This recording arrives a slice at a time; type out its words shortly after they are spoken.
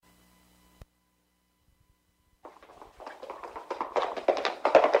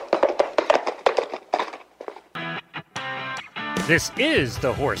This is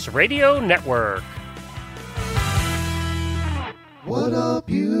the Horse Radio Network. What a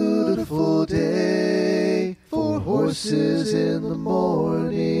beautiful day for horses in the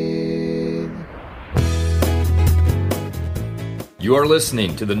morning. You are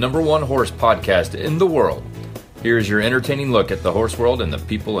listening to the #1 horse podcast in the world. Here's your entertaining look at the horse world and the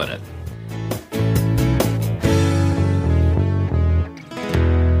people in it.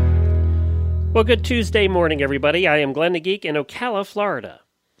 Well, good Tuesday morning, everybody. I am Glenn the Geek in Ocala, Florida.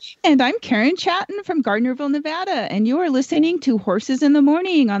 And I'm Karen Chatton from Gardnerville, Nevada, and you are listening to Horses in the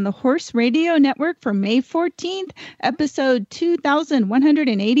Morning on the Horse Radio Network for May 14th, episode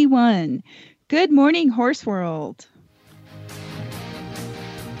 2181. Good morning, Horse World.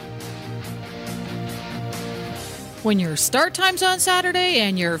 When your start time's on Saturday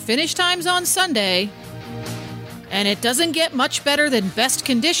and your finish time's on Sunday, and it doesn't get much better than best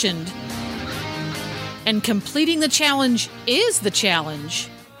conditioned, and completing the challenge is the challenge,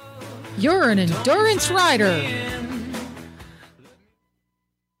 you're an endurance rider.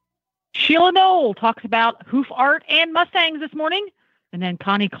 Sheila Noel talks about Hoof art and Mustangs this morning. And then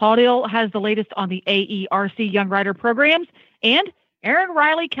Connie Caudill has the latest on the AERC Young Rider programs. And Erin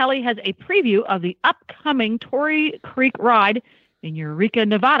Riley Kelley has a preview of the upcoming Torrey Creek ride in Eureka,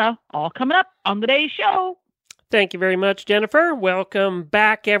 Nevada, all coming up on the day's show. Thank you very much, Jennifer. Welcome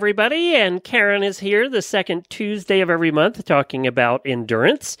back, everybody. And Karen is here the second Tuesday of every month talking about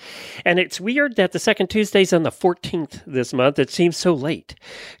endurance. And it's weird that the second Tuesday's on the 14th this month. It seems so late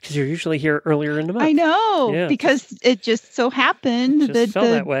because you're usually here earlier in the month. I know, because it just so happened that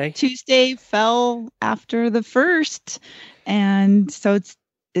that way. Tuesday fell after the first. And so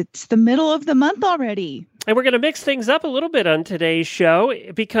it's the middle of the month already. And we're going to mix things up a little bit on today's show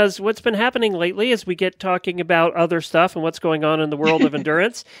because what's been happening lately is we get talking about other stuff and what's going on in the world of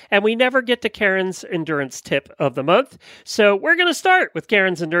endurance, and we never get to Karen's endurance tip of the month. So we're going to start with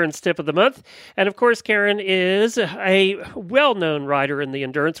Karen's endurance tip of the month. And of course, Karen is a well-known rider in the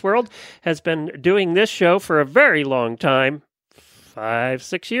endurance world, has been doing this show for a very long time.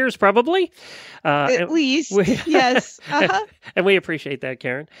 5-6 years, probably. At least, yes. Uh-huh. And we appreciate that,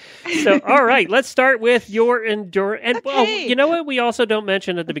 Karen. So, all right, let's start with your endurance. And, well, you know what we also don't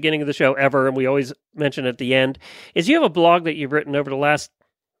mention at the beginning of the show ever, and we always mention at the end, is you have a blog that you've written over the last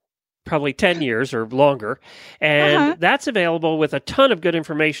probably 10 years or longer, and that's available with a ton of good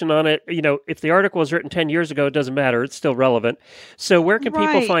information on it. You know, if the article was written 10 years ago, it doesn't matter. It's still relevant. So where can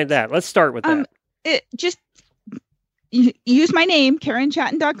people find that? Let's start with that. Use my name,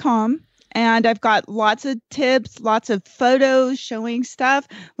 KarenChatton.com, and I've got lots of tips, lots of photos showing stuff.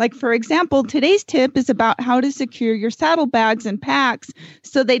 Like, for example, today's tip is about how to secure your saddlebags and packs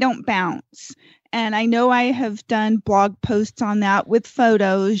so they don't bounce. And I know I have done blog posts on that with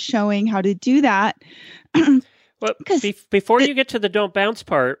photos showing how to do that. Well, before you get to the don't bounce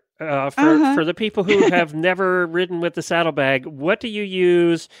part, for the people who have never ridden with the saddlebag, what do you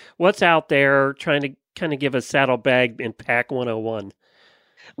use? What's out there trying to kind of give a saddlebag in Pack 101?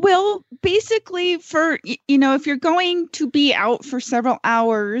 Well, basically if you're going to be out for several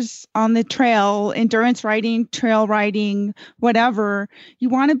hours on the trail, endurance riding, trail riding, whatever, you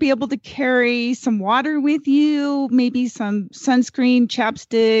want to be able to carry some water with you, maybe some sunscreen,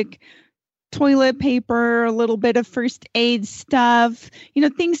 chapstick, toilet paper, a little bit of first aid stuff,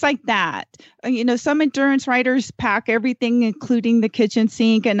 things like that. Some endurance riders pack everything, including the kitchen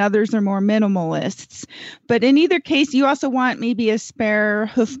sink, and others are more minimalists. But in either case, you also want maybe a spare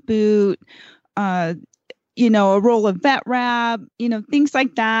hoof boot, a roll of vet wrap, things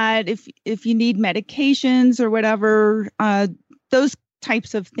like that. If you need medications or whatever, those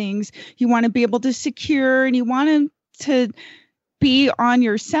types of things you want to be able to secure, and you want them to be on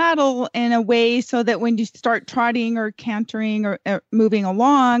your saddle in a way so that when you start trotting or cantering or moving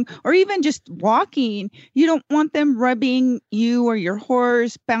along, or even just walking, you don't want them rubbing you or your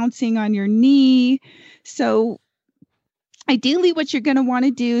horse, bouncing on your knee. So ideally what you're going to want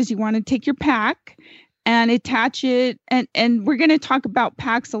to do is you want to take your pack and attach it. And we're going to talk about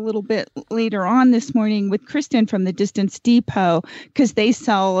packs a little bit later on this morning with Kristen from the Distance Depot, because they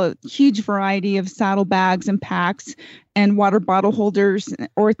sell a huge variety of saddlebags and packs and water bottle holders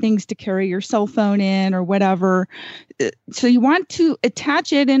or things to carry your cell phone in or whatever. So you want to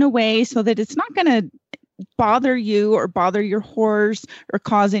attach it in a way so that it's not going to bother you or bother your horse or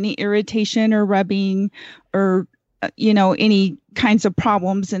cause any irritation or rubbing or, any kinds of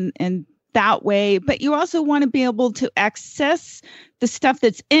problems and that way. But you also want to be able to access the stuff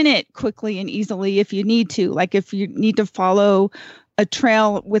that's in it quickly and easily if you need to. Like if you need to follow a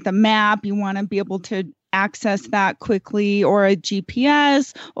trail with a map, you want to be able to access that quickly, or a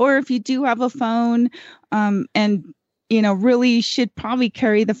GPS, or if you do have a phone and really should probably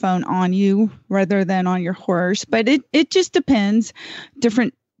carry the phone on you rather than on your horse. But it just depends.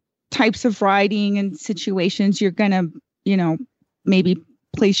 Different types of riding and situations, you're going to, maybe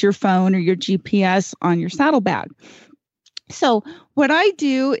place your phone or your GPS on your saddlebag. So what I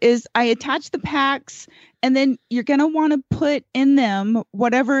do is I attach the packs, and then you're going to want to put in them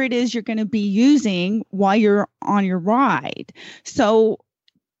whatever it is you're going to be using while you're on your ride. So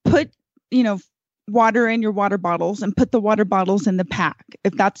put, water in your water bottles, and put the water bottles in the pack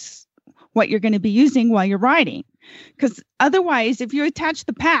if that's what you're going to be using while you're riding. Because otherwise, if you attach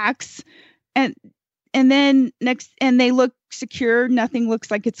the packs and then they look secure, nothing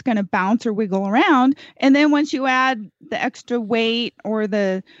looks like it's going to bounce or wiggle around. And then once you add the extra weight or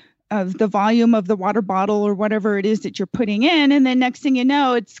the volume of the water bottle or whatever it is that you're putting in, and then next thing you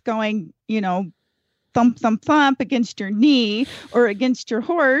know, it's going, thump, thump, thump against your knee or against your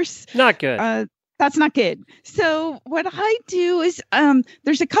horse. Not good. That's not good. So what I do is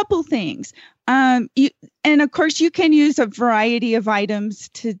there's a couple things. And of course, you can use a variety of items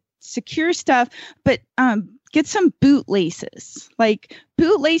to secure stuff, but get some boot laces. Like,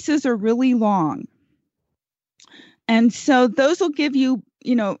 boot laces are really long. And so those will give you,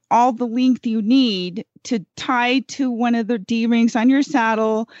 all the length you need to tie to one of the D-rings on your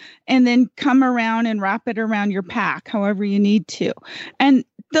saddle, and then come around and wrap it around your pack, however you need to. And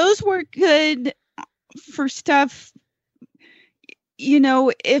those work good for stuff,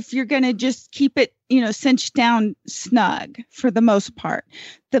 if you're going to just keep it, cinched down snug for the most part.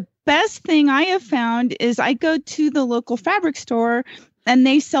 The best thing I have found is I go to the local fabric store, and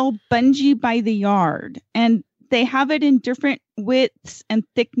they sell bungee by the yard, and they have it in different widths and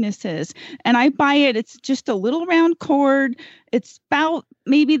thicknesses. And I buy it. It's just a little round cord. It's about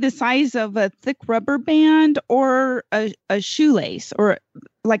maybe the size of a thick rubber band or a shoelace, or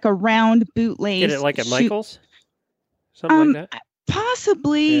like a round bootlace. Get it like at Michael's? Something like that?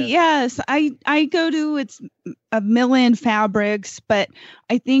 Possibly, yes. I go to, it's a million fabrics, but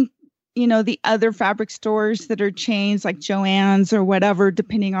I think, the other fabric stores that are chains like Joann's or whatever,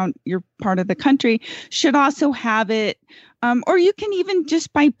 depending on your part of the country, should also have it. Or you can even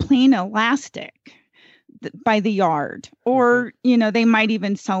just buy plain elastic by the yard. Or, they might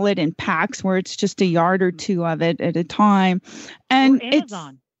even sell it in packs where it's just a yard or two of it at a time. And or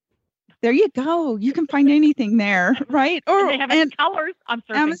Amazon. There you go. You can find anything there, right? Or they have it in colors. I'm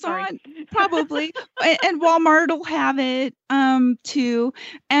sorry. Amazon, probably, and Walmart will have it too.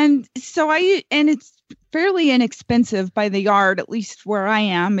 And so and it's fairly inexpensive by the yard, at least where I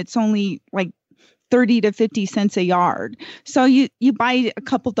am. It's only like 30 to 50 cents a yard. So you buy a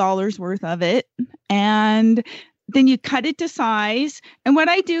couple dollars worth of it, and then you cut it to size. And what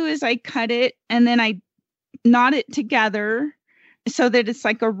I do is I cut it, and then I knot it together so that it's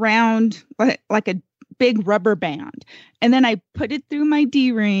like a round, like a big rubber band. And then I put it through my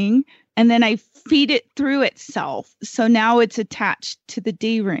D-ring, and then I feed it through itself. So now it's attached to the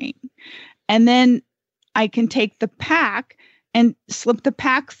D-ring. And then I can take the pack and slip the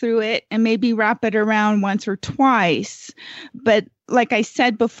pack through it and maybe wrap it around once or twice. But like I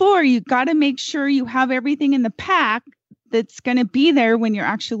said before, you got to make sure you have everything in the pack that's going to be there when you're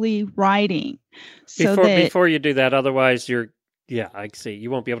actually riding. So before you do that, otherwise I see.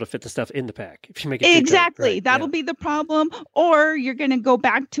 You won't be able to fit the stuff in the pack if you make it too exactly. tight. Right. That'll be the problem. Or you're going to go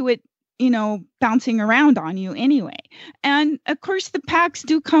back to it, bouncing around on you anyway. And of course, the packs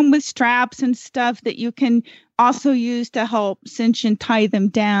do come with straps and stuff that you can also use to help cinch and tie them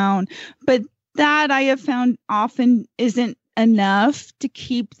down. But that I have found often isn't enough to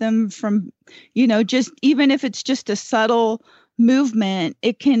keep them from, just even if it's just a subtle movement,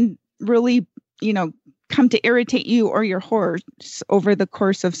 it can really, come to irritate you or your horse over the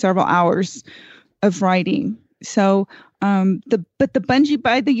course of several hours of riding. So, the bungee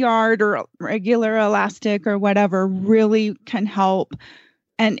by the yard or regular elastic or whatever really can help.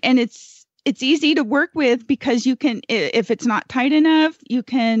 And it's easy to work with because you can, if it's not tight enough, you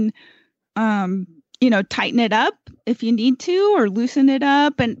can, tighten it up if you need to, or loosen it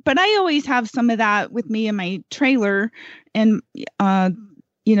up. But I always have some of that with me in my trailer and,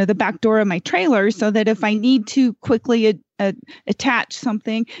 the back door of my trailer, so that if I need to quickly attach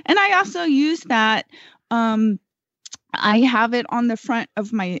something, and I also use that, I have it on the front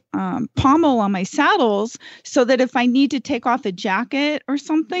of my pommel on my saddles, so that if I need to take off a jacket or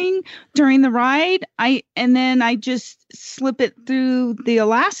something during the ride, I just slip it through the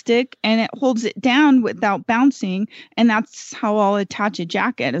elastic and it holds it down without bouncing, and that's how I'll attach a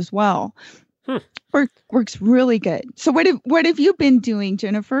jacket as well. Works really good. So what have you been doing,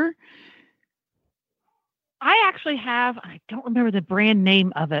 Jennifer? I actually have, I don't remember the brand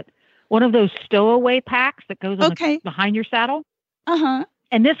name of it, one of those stowaway packs that goes on Okay. behind your saddle. Uh-huh.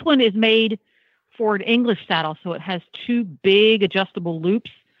 And this one is made for an English saddle, so it has 2 big adjustable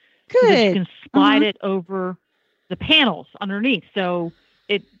loops. So that you Good. can slide it over the panels underneath. So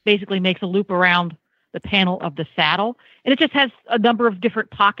it basically makes a loop around the panel of the saddle. And it just has a number of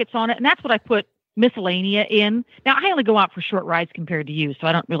different pockets on it. And that's what I put miscellanea in. Now, I only go out for short rides compared to you, so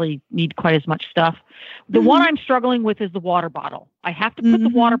I don't really need quite as much stuff. The one I'm struggling with is the water bottle. I have to put the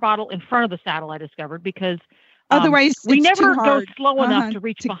water bottle in front of the saddle, I discovered, because Otherwise, we it's never too go hard. slow enough to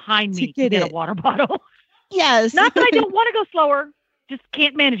reach behind me to get a water bottle. Yes. Not that I don't want to go slower, just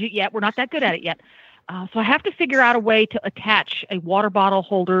can't manage it yet. We're not that good at it yet. So I have to figure out a way to attach a water bottle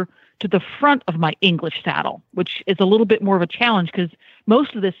holder to the front of my English saddle, which is a little bit more of a challenge because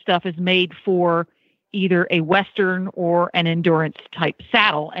most of this stuff is made for either a Western or an endurance type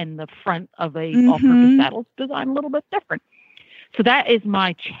saddle, and the front of a all-purpose saddle is designed a little bit different. So that is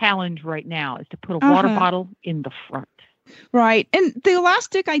my challenge right now, is to put a water bottle in the front. Right. And the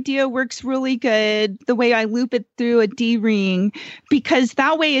elastic idea works really good the way I loop it through a D-ring, because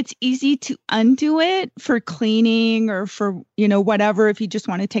that way it's easy to undo it for cleaning or for, whatever, if you just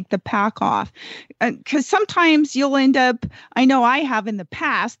want to take the pack off. Because sometimes you'll end up, I know I have in the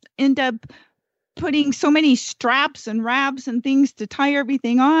past, putting so many straps and wraps and things to tie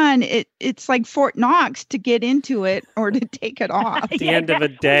everything on, it's like Fort Knox to get into it or to take it off. At the end of a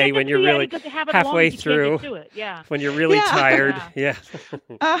day when you're really halfway through, when you're really tired. Yeah.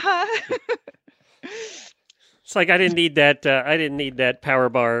 Uh-huh. It's like I didn't need that power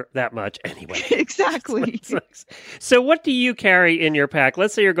bar that much anyway. Exactly. So what do you carry in your pack?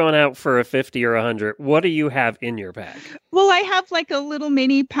 Let's say you're going out for a 50 or 100. What do you have in your pack? Well, I have like a little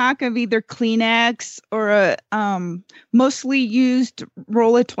mini pack of either Kleenex or a mostly used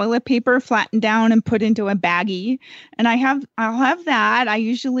roll of toilet paper flattened down and put into a baggie. And I'll have that. I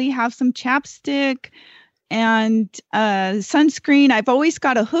usually have some chapstick and sunscreen. I've always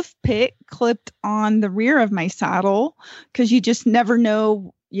got a hoof pick clipped on the rear of my saddle because you just never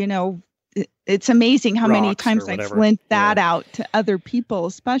know, it's amazing how many times I've lent that out to other people,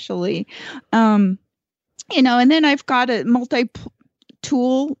 especially. And then I've got a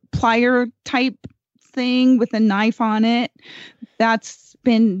multi-tool plier type thing with a knife on it. That's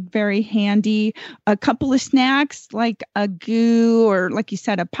been very handy. A couple of snacks like a goo or, like you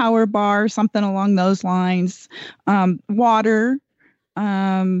said, a power bar, something along those lines. Water.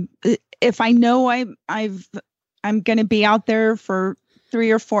 If I know I'm going to be out there for 3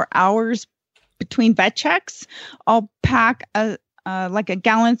 or 4 hours between vet checks, I'll pack like a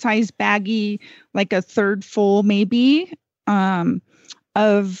gallon-sized baggie, like a third full maybe,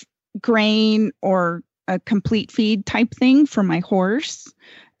 of grain or a complete feed type thing for my horse.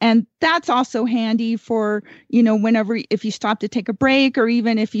 And that's also handy for, whenever, if you stop to take a break, or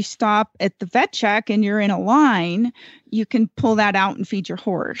even if you stop at the vet check and you're in a line, you can pull that out and feed your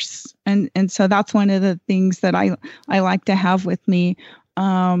horse. And so that's one of the things that I like to have with me.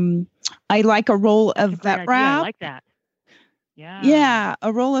 I like a roll of vet wrap. I like that. Yeah. Yeah.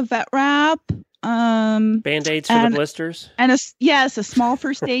 A roll of vet wrap. Band-Aids for the blisters. And a small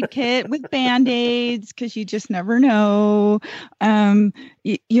first aid kit with Band-Aids, because you just never know. I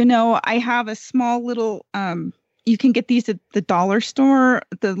have a small little, you can get these at the dollar store,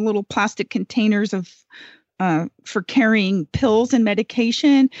 the little plastic containers of, for carrying pills and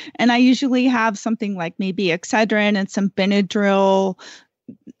medication. And I usually have something like maybe Excedrin and some Benadryl,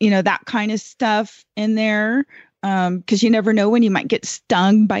 that kind of stuff in there. Because you never know when you might get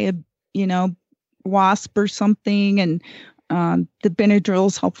stung by a, wasp or something, and the Benadryl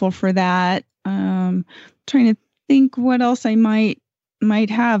is helpful for that. Trying to think what else I might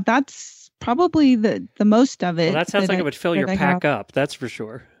have. That's probably the most of it. Well, that sounds like it would fill your pack up. That's for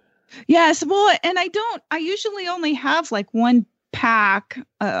sure. Yes. Well, and I usually only have like one pack,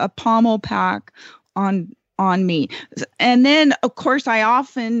 a pommel pack on me. And then of course I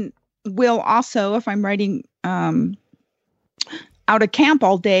often will also, if I'm riding out of camp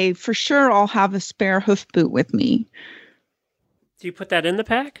all day, for sure I'll have a spare hoof boot with me. Do you put that in the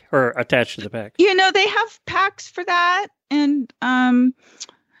pack or attached to the pack? They have packs for that. And,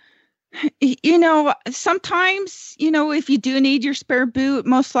 sometimes, if you do need your spare boot,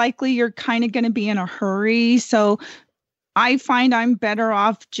 most likely you're kind of going to be in a hurry. So I find I'm better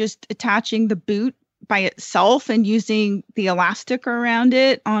off just attaching the boot by itself and using the elastic around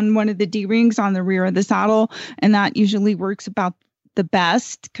it on one of the D-rings on the rear of the saddle. And that usually works about the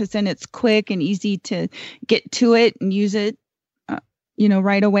best, because then it's quick and easy to get to it and use it,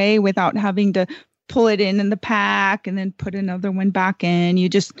 right away without having to pull it in the pack and then put another one back in. You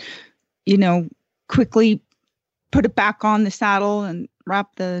just, quickly put it back on the saddle and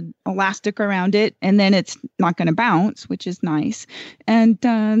wrap the elastic around it, and then it's not going to bounce, which is nice. And,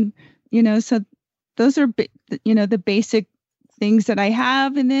 so those are, the basic things that I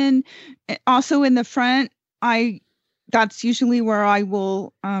have. And then also in the front, that's usually where I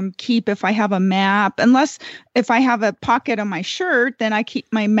will keep if I have a map. Unless if I have a pocket on my shirt, then I keep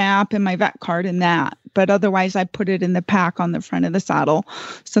my map and my vet card in that. But otherwise, I put it in the pack on the front of the saddle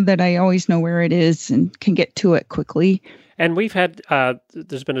so that I always know where it is and can get to it quickly. And we've had,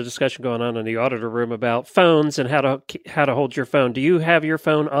 there's been a discussion going on in the auditor room about phones and how to hold your phone. Do you have your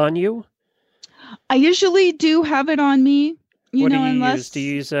phone on you? I usually do have it on me. What do you use? Do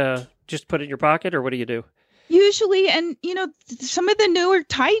you use just put it in your pocket, or what do you do? Usually, and some of the newer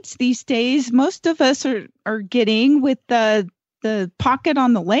tights these days, most of us are getting with the pocket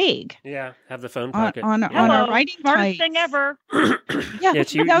on the leg. Yeah, have the phone pocket on our riding smartest tights. thing ever. Yeah,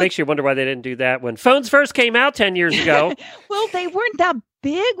 it makes you wonder why they didn't do that when phones first came out 10 years ago. Well, they weren't that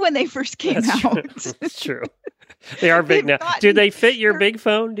big when they first came out. That's true. They are big now. Do they fit your big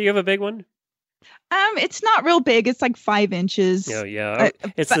phone? Do you have a big one? It's not real big. It's like 5 inches. Oh, yeah.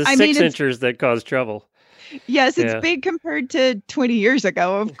 It's the 6 inches that cause trouble. Yes, it's big compared to 20 years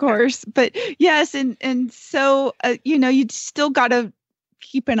ago, of course. But yes, and so, you still got to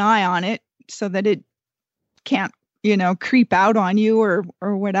keep an eye on it so that it can't, creep out on you or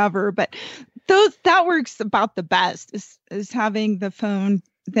whatever. But that works about the best is having the phone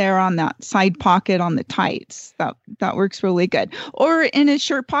there on that side pocket on the tights. That works really good. Or in a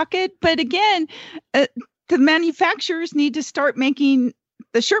shirt pocket. But again, the manufacturers need to start making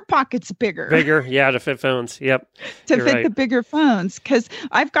the shirt pockets bigger, yeah, to fit phones. Yep, to fit the bigger phones. Because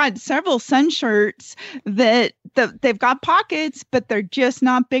I've got several sun shirts that they've got pockets, but they're just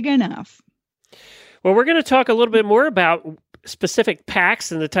not big enough. Well, we're going to talk a little bit more about specific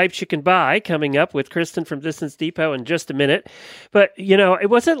packs and the types you can buy coming up with Kristen from Distance Depot in just a minute. But, it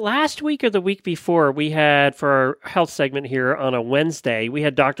wasn't last week or the week before we had for our health segment here on a Wednesday, we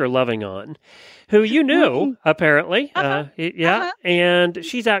had Dr. Loving on, who you knew, apparently. And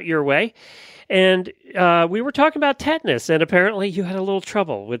she's out your way. And we were talking about tetanus, and apparently you had a little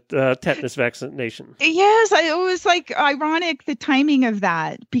trouble with tetanus vaccination. Yes, it was ironic, the timing of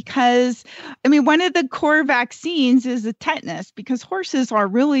that, because, one of the core vaccines is the tetanus, because horses are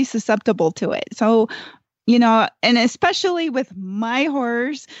really susceptible to it. So, and especially with my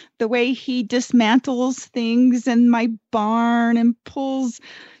horse, the way he dismantles things in my barn and pulls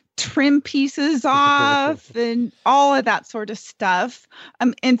trim pieces off and all of that sort of stuff.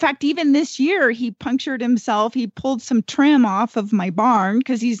 In fact, even this year, he punctured himself. He pulled some trim off of my barn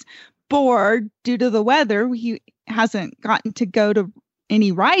because he's bored due to the weather. He hasn't gotten to go to any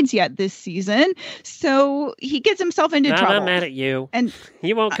rides yet this season. So he gets himself into trouble. I'm mad at you. And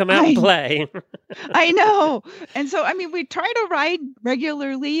he won't come out and play. I know. And so, we try to ride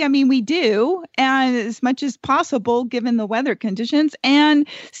regularly. We do. And as much as possible, given the weather conditions. And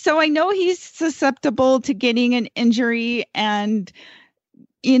so I know he's susceptible to getting an injury. And,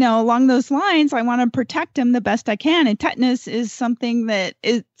 along those lines, I want to protect him the best I can. And tetanus is something that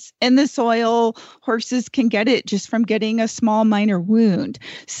it's in the soil. Horses can get it just from getting a small minor wound.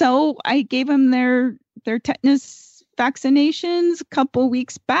 So I gave him their tetanus vaccinations a couple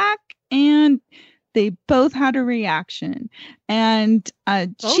weeks back, and they both had a reaction. And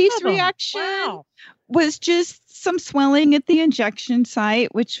Chief's reaction was just some swelling at the injection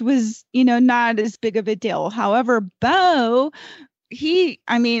site, which was, not as big of a deal. However, Bo,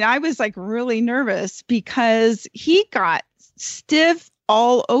 I was really nervous because he got stiff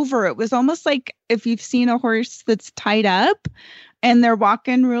all over. It was almost like if you've seen a horse that's tied up and they're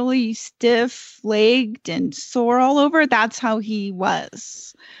walking really stiff-legged and sore all over. That's how he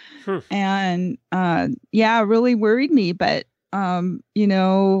was. And really worried me. But,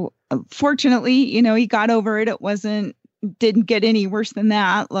 fortunately, he got over it. Didn't get any worse than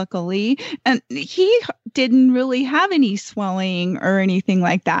that, luckily. And he didn't really have any swelling or anything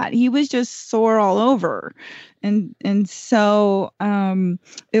like that. He was just sore all over. And so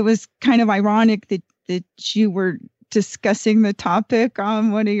it was kind of ironic that you were discussing the topic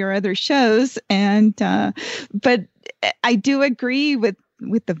on one of your other shows. And but I do agree with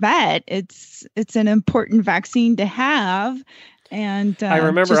the vet. It's an important vaccine to have. And I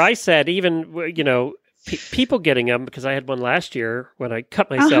remember I said, even, people getting them, because I had one last year when I cut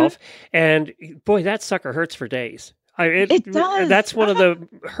myself, and boy, that sucker hurts for days. It does. That's one of the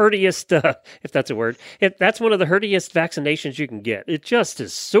hurtiest, if that's a word. That's one of the hurtiest vaccinations you can get. It just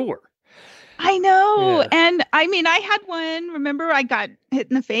is sore. I know. Yeah. And I had one, remember I got hit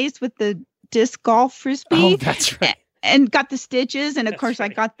in the face with the disc golf frisbee. Oh, that's right. and got the stitches. And of course,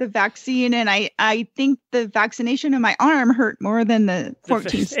 right. I got the vaccine. And I think the vaccination in my arm hurt more than the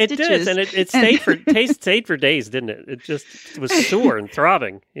 14 stitches. It did. And it stayed for days, didn't it? It just was sore and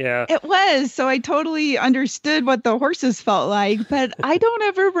throbbing. Yeah. It was. So I totally understood what the horses felt like. But I don't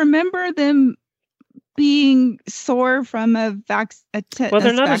ever remember them being sore from a vaccine. Well,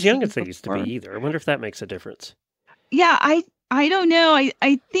 they're not as young as they used to be either. I wonder if that makes a difference. Yeah, I don't know.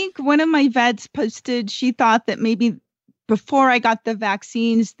 I think one of my vets posted, she thought that maybe before I got the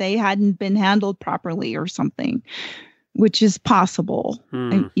vaccines, they hadn't been handled properly or something, which is possible.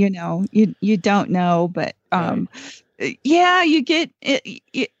 You know, you don't know, but yeah, you get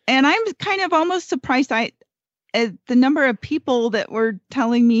it, and I'm kind of almost surprised at the number of people that were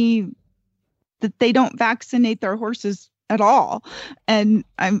telling me that they don't vaccinate their horses at all. And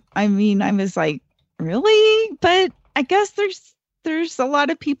I was like, really? But I guess there's a lot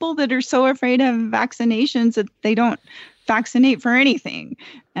of people that are so afraid of vaccinations that they don't vaccinate for anything.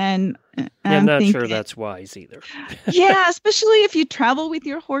 And I'm not sure that's wise either. Yeah, especially if you travel with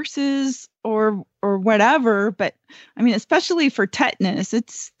your horses or whatever. But I mean, especially for tetanus,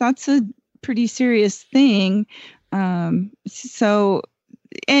 that's a pretty serious thing. So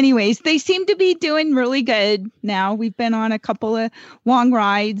anyways, they seem to be doing really good now. We've been on a couple of long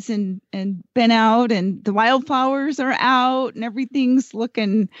rides and been out, and the wildflowers are out and everything's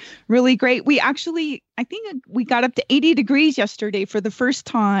looking really great. We actually, I think we got up to 80 degrees yesterday for the first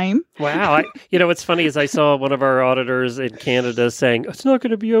time. Wow. What's funny is I saw one of our auditors in Canada saying, it's not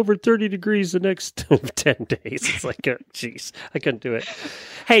going to be over 30 degrees the next 10 days. It's like, geez, I couldn't do it.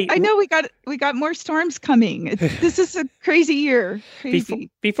 Hey, I know we got more storms coming. This is a crazy year. Crazy.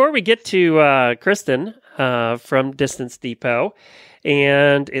 Before we get to Kristen from Distance Depot,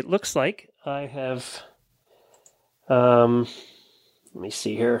 and it looks like I have, let me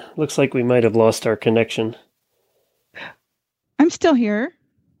see here. Looks like we might have lost our connection. I'm still here.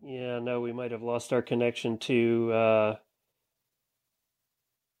 Yeah, no, we might have lost our connection to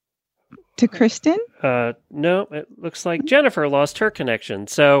Kristen? No, it looks like Jennifer lost her connection.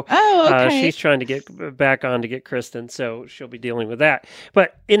 So okay. She's trying to get back on to get Kristen, so she'll be dealing with that.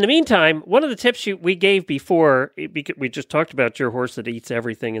 But in the meantime, one of the tips we gave before, we just talked about your horse that eats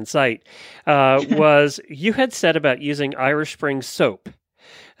everything in sight, was you had said about using Irish Spring soap.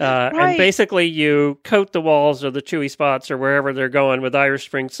 Right. And basically you coat the walls or the chewy spots or wherever they're going with Irish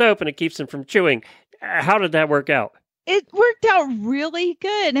Spring soap, and it keeps them from chewing. How did that work out? It worked out really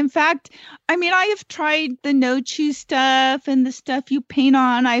good. In fact, I mean, I have tried the no-chew stuff and the stuff you paint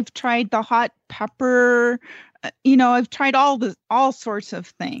on. I've tried the hot pepper. I've tried all sorts of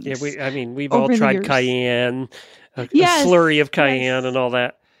things. Yeah, we've all tried cayenne, a slurry of cayenne and all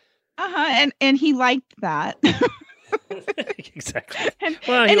that. And he liked that. Exactly.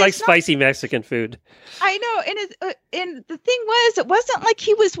 He likes spicy Mexican food. I know, and the thing was, it wasn't like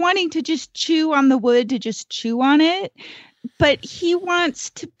he was wanting to just chew on the wood to just chew on it, but he wants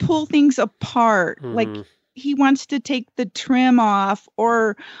to pull things apart. Like he wants to take the trim off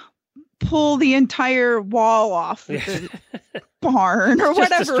or pull the entire wall off the barn or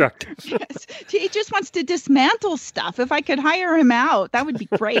whatever. Yes. He just wants to dismantle stuff. If I could hire him out, that would be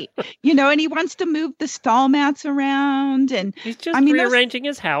great. And he wants to move the stall mats around, and he's just rearranging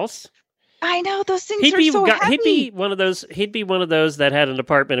his house. I know, those things are so heavy. He'd be one of those that had an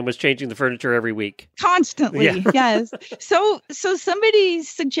apartment and was changing the furniture every week. Constantly. Yeah. Yes. So somebody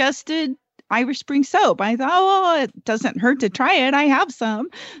suggested Irish Spring soap. I thought, well, it doesn't hurt to try it. I have some.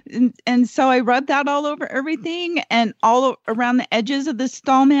 And so I rubbed that all over everything and all around the edges of the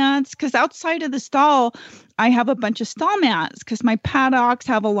stall mats. Because outside of the stall, I have a bunch of stall mats because my paddocks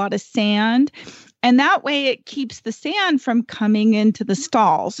have a lot of sand. And that way it keeps the sand from coming into the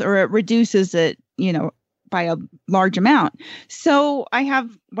stalls, or it reduces it, by a large amount. So I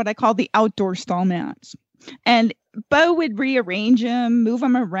have what I call the outdoor stall mats. And Bo would rearrange them, move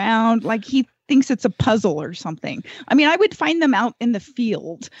them around like he thinks it's a puzzle or something. I mean, I would find them out in the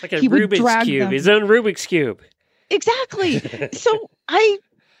field. Like a Rubik's Cube, his own Rubik's Cube. Exactly. So I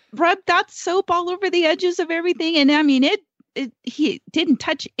rubbed that soap all over the edges of everything. And I mean, he didn't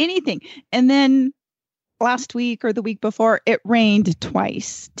touch anything. And then last week or the week before, it rained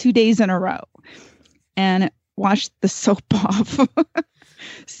twice, 2 days in a row. And it washed the soap off.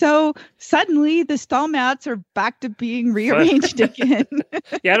 So suddenly the stall mats are back to being rearranged again.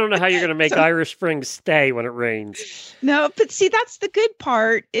 Yeah, I don't know how you're going to make Irish Spring stay when it rains. No, but see, that's the good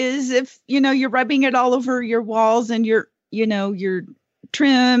part is if, you're rubbing it all over your walls and your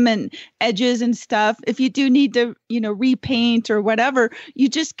trim and edges and stuff. If you do need to, repaint or whatever, you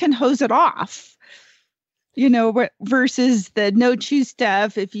just can hose it off. versus the no chew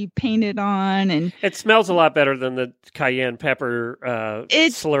stuff if you paint it on. And it smells a lot better than the cayenne pepper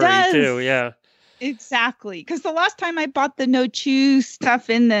slurry too. Yeah, exactly. Because the last time I bought the no chew stuff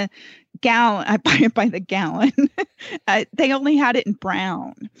in the gallon, I buy it by the gallon. They only had it in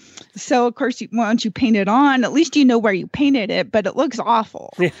brown. So of course, once you paint it on, at least you know where you painted it, but it looks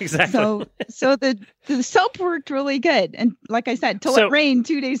awful. Yeah, exactly. So the soap worked really good. And like I said, till it rained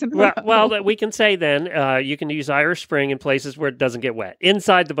 2 days in a row. Well, we can say then you can use Irish Spring in places where it doesn't get wet.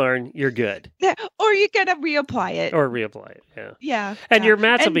 Inside the barn, you're good. Yeah, or you gotta reapply it. Yeah. Yeah. And your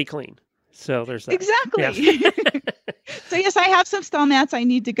mats will be clean. So there's that. Exactly. Yeah. So yes, I have some stall mats I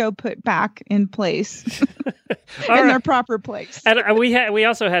need to go put back in place in their proper place. And we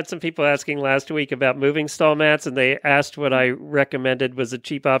also had some people asking last week about moving stall mats, and they asked what I recommended was a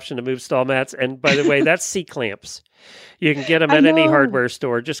cheap option to move stall mats. And by the way, that's C-clamps. You can get them at any hardware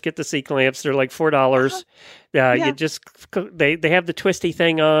store. Just get the C-clamps. They're like $4. You just they have the twisty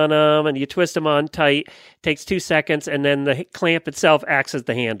thing on them, and you twist them on tight. It takes 2 seconds, and then the clamp itself acts as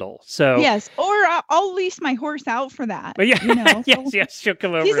the handle. So yes, or I'll lease my horse out for that. But yeah, yes, she'll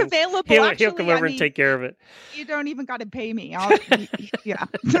come over. He's available. He'll come over and take care of it. You don't even got to pay me. Yeah.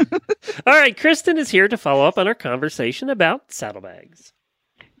 All right, Kristen is here to follow up on our conversation about saddlebags.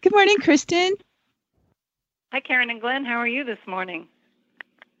 Good morning, Kristen. Hi, Karen and Glenn. How are you this morning?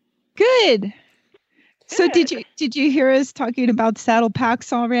 Good. So did you hear us talking about saddle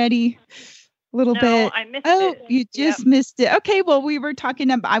packs already? A little bit. No, I missed it. Oh, you just missed it. Okay, well,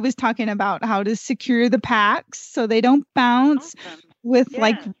 I was talking about how to secure the packs so they don't bounce with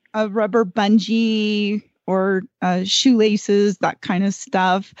like a rubber bungee or shoelaces, that kind of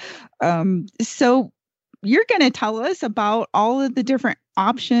stuff. So you're going to tell us about all of the different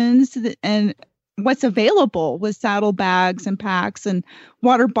options and what's available with saddlebags and packs and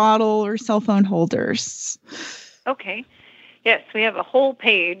water bottle or cell phone holders. Okay. Yes, we have a whole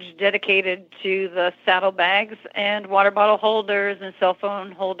page dedicated to the saddlebags and water bottle holders and cell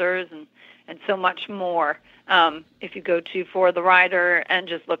phone holders and so much more. If you go to For the Rider and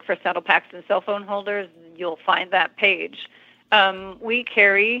just look for saddle packs and cell phone holders, you'll find that page. We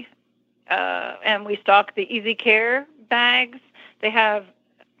carry and we stock the Easy Care bags. They have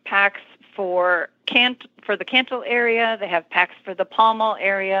packs for the cantle area. They have packs for the pommel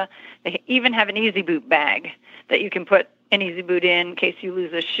area. They even have an Easy Boot bag that you can put an Easy Boot in case you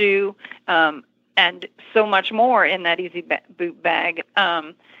lose a shoe, and so much more in that Easy Boot bag.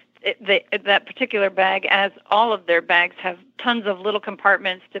 That particular bag, as all of their bags, have tons of little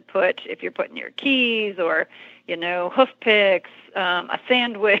compartments to put if you're putting your keys or, hoof picks, a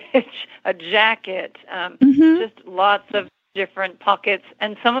sandwich, a jacket, just lots of different pockets.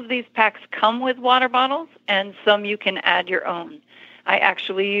 And some of these packs come with water bottles, and some you can add your own. I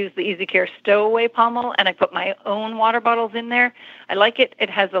actually use the Easy Care stowaway pommel, and I put my own water bottles in there. I like it. It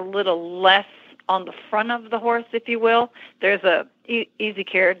has a little less on the front of the horse, if you will. There's a Easy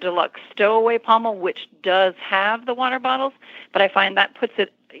Care Deluxe stowaway pommel, which does have the water bottles, but I find that puts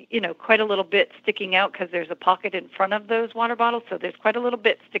it, quite a little bit sticking out because there's a pocket in front of those water bottles, so there's quite a little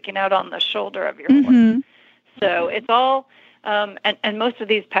bit sticking out on the shoulder of your horse. So it's all, and most of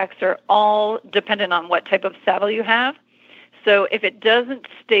these packs are all dependent on what type of saddle you have. So if it doesn't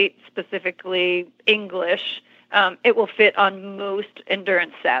state specifically English, it will fit on most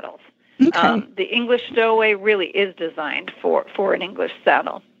endurance saddles. Okay. The English stowaway really is designed for an English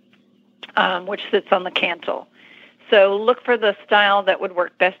saddle, which sits on the cantle. So look for the style that would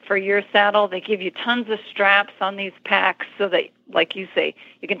work best for your saddle. They give you tons of straps on these packs so that, like you say,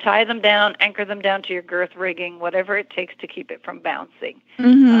 you can tie them down, anchor them down to your girth rigging, whatever it takes to keep it from bouncing.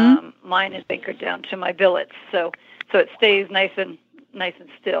 Mine is anchored down to my billets, so it stays nice and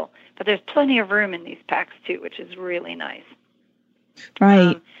still. But there's plenty of room in these packs too, which is really nice.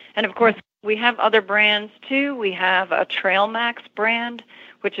 Right. And of course, we have other brands too. We have a Trail Max brand,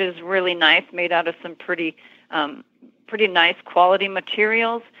 which is really nice, made out of some pretty nice quality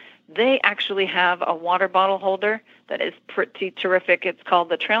materials. They actually have a water bottle holder that is pretty terrific. It's called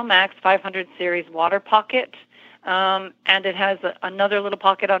the Trail Max 500 Series Water Pocket, and it has another little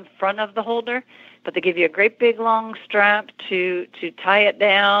pocket on front of the holder. But they give you a great big long strap to tie it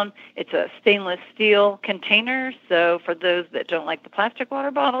down. It's a stainless steel container, so for those that don't like the plastic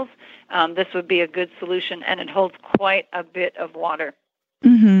water bottles, this would be a good solution, and it holds quite a bit of water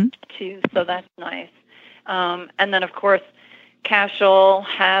too, so that's nice. And then, of course, Cashel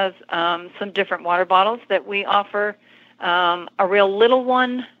has some different water bottles that we offer, a real little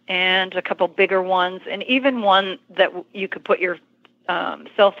one and a couple bigger ones, and even one that you could put your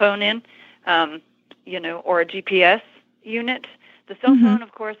cell phone in, or a GPS unit. The cell phone,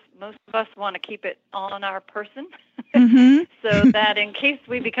 of course, most of us want to keep it on our person so that in case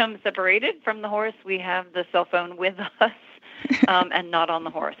we become separated from the horse, we have the cell phone with us and not on the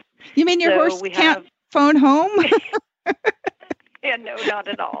horse. You mean your horse can't phone home? Yeah, no, not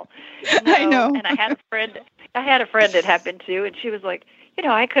at all. No. I know. And I had a friend that happened to, and she was like,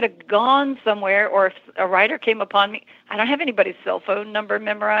 I could have gone somewhere, or if a rider came upon me, I don't have anybody's cell phone number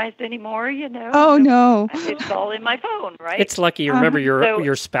memorized anymore, Oh, no. It's all in my phone, right? It's lucky you remember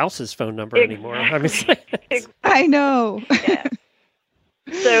your spouse's phone number anymore. I mean, I know. Yeah.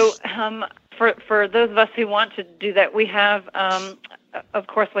 So for those of us who want to do that, we have, of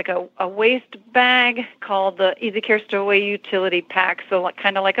course, like a waist bag called the Easy Care Stowaway Utility Pack, so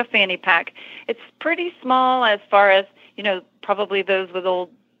kind of like a fanny pack. It's pretty small as far as, probably those with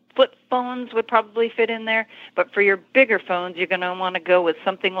old flip phones would probably fit in there. But for your bigger phones, you're going to want to go with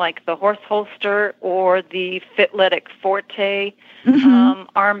something like the horse holster or the Fitletic Forte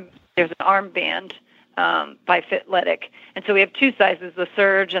arm. There's an armband by Fitletic. And so we have two sizes, the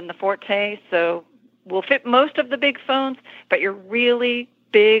Surge and the Forte. So we'll fit most of the big phones, but your really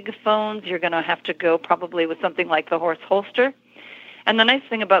big phones, you're going to have to go probably with something like the horse holster. And the nice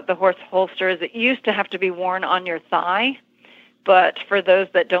thing about the horse holster is it used to have to be worn on your thigh. But for those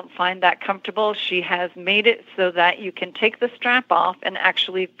that don't find that comfortable, she has made it so that you can take the strap off and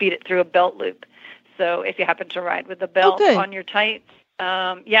actually feed it through a belt loop. So if you happen to ride with the belt on your tights,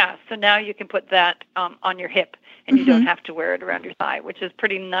 so now you can put that on your hip, and you don't have to wear it around your thigh, which is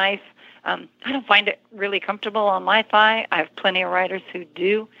pretty nice. I don't find it really comfortable on my thigh. I have plenty of riders who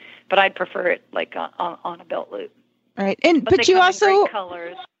do, but I'd prefer it like on a belt loop. Right, but you also in great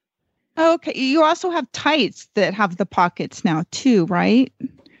colors. Okay, you also have tights that have the pockets now too, right?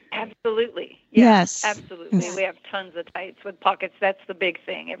 Absolutely. Yes. Absolutely. Yes. We have tons of tights with pockets. That's the big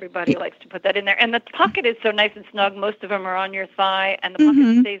thing. Everybody likes to put that in there. And the pocket is so nice and snug. Most of them are on your thigh, and the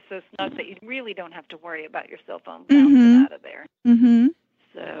pocket stays so snug that you really don't have to worry about your cell phone bouncing out of there.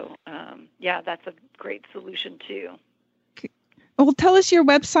 So, that's a great solution too. Well, tell us your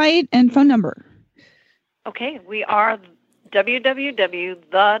website and phone number. Okay, we are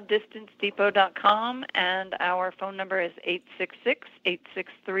www.thedistancedepot.com, and our phone number is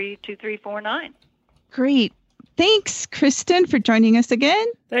 866-863-2349. Great. Thanks, Kristen, for joining us again.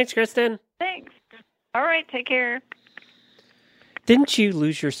 Thanks, Kristen. Thanks. All right, take care. Didn't you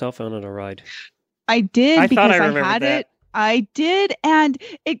lose your cell phone on a ride? I did, because I had that. it. I did, and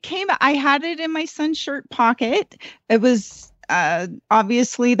I had it in my son's shirt pocket. It was,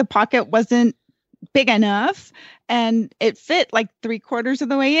 obviously the pocket wasn't big enough, and it fit like 3/4 of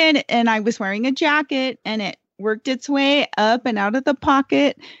the way in, and I was wearing a jacket, and it worked its way up and out of the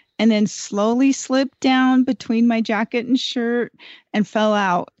pocket, and then slowly slipped down between my jacket and shirt and fell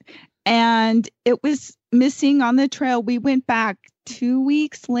out. And it was missing on the trail. We went back 2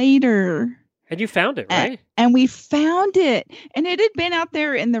 weeks later. And you found it, right? And we found it. And it had been out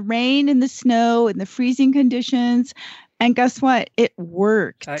there in the rain and the snow and the freezing conditions. And guess what? It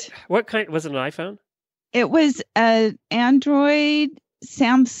worked. What kind? Was it an iPhone? It was an Android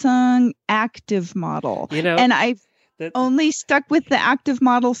Samsung active model. And I've only stuck with the active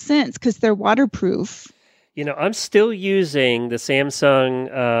model since, because they're waterproof. I'm still using the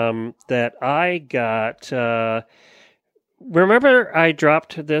Samsung that I got. Remember I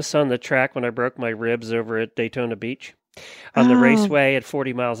dropped this on the track when I broke my ribs over at Daytona Beach? On the raceway at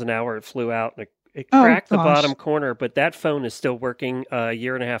 40 miles an hour, it flew out and it cracked the bottom corner, but that phone is still working a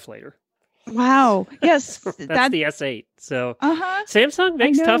year and a half later. Wow. Yes. That's the S8. So Samsung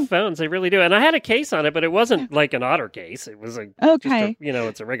makes tough phones. They really do. And I had a case on it, but it wasn't like an Otter case. It was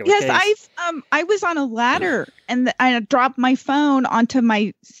it's a regular case. Yes, I was on a ladder, and I dropped my phone onto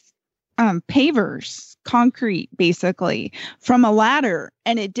my pavers, concrete, basically, from a ladder,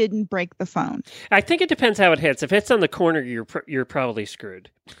 and it didn't break the phone. I think it depends how it hits. If it's on the corner, you're probably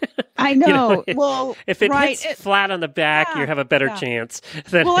screwed. I know. If it hits flat on the back, you have a better chance.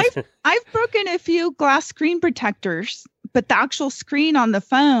 I've broken a few glass screen protectors, but the actual screen on the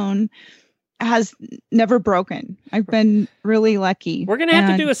phone has never broken. I've been really lucky. We're going to have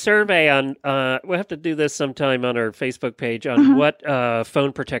to do a survey on, we'll have to do this sometime on our Facebook page on what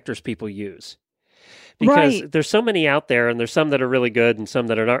phone protectors people use. Because there's so many out there, and there's some that are really good and some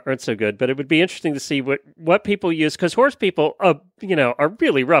that aren't so good. But it would be interesting to see what people use, because horse people, are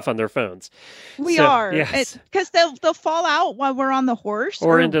really rough on their phones. We are, because they'll fall out while we're on the horse,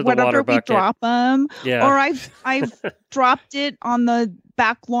 or into the water bucket. We drop them. Yeah. Or I've dropped it on the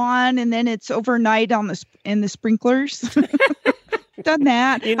back lawn, and then it's overnight in the sprinklers. done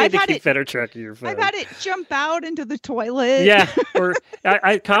that. You need to keep better track of your phone. I've had it jump out into the toilet. Yeah, or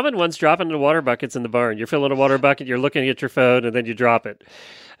common ones dropping into water buckets in the barn. You're filling a water bucket, you're looking at your phone, and then you drop it.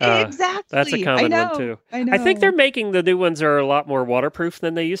 Exactly. That's a common one, too. I know. I think they're making the new ones are a lot more waterproof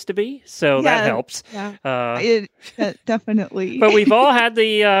than they used to be, so that helps. Yeah, definitely. But we've all had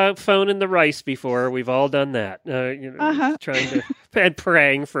the phone in the rice before. We've all done that, trying to and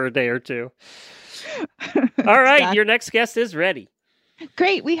praying for a day or two. All right, your next guest is ready.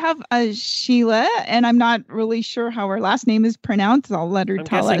 Great. We have Sheila, and I'm not really sure how her last name is pronounced. I'll let her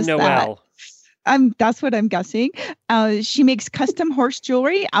tell us Noel. that. That's what I'm guessing. She makes custom horse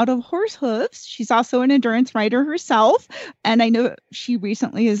jewelry out of horse hooves. She's also an endurance rider herself. And I know she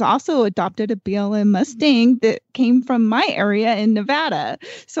recently has also adopted a BLM Mustang that came from my area in Nevada.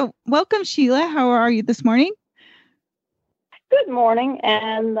 So welcome, Sheila. How are you this morning? Good morning.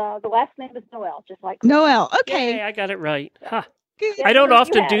 And the last name is Noel, just like Noel. Okay. Yay, I got it right. Huh. I don't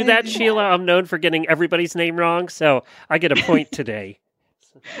often do that, Sheila. I'm known for getting everybody's name wrong, so I get a point today.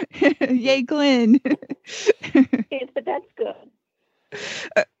 Yay, Glenn. But that's good.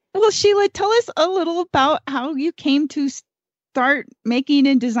 Well, Sheila, tell us a little about how you came to start making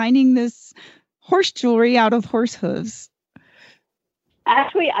and designing this horse jewelry out of horse hooves.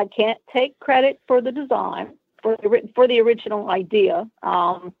 Actually, I can't take credit for the design, for the original idea.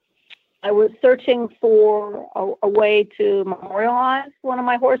 I was searching for a way to memorialize one of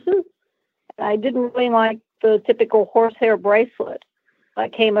my horses. I didn't really like the typical horsehair bracelet. I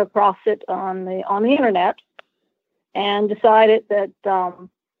came across it on the internet and decided that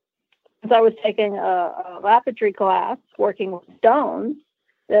since I was taking a laboratory class working with stones,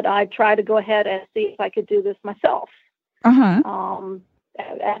 that I'd try to go ahead and see if I could do this myself.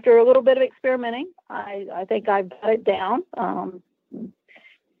 After a little bit of experimenting, I think I've got it down.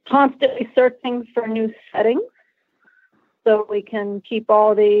 Constantly searching for new settings so we can keep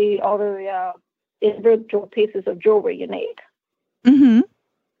all the individual pieces of jewelry you need. Mm-hmm.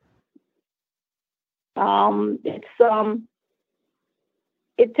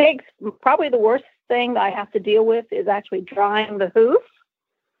 It takes probably the worst thing that I have to deal with is actually drying the hoof,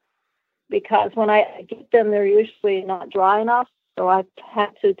 because when I get them, they're usually not dry enough. So I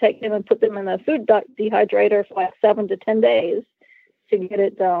have to take them and put them in the food dehydrator for like 7 to 10 days to get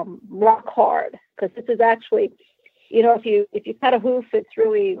it rock hard. Because this is actually, if you cut a hoof, it's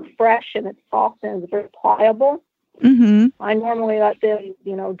really fresh and it's soft and it's very pliable. Mm-hmm. I normally let them,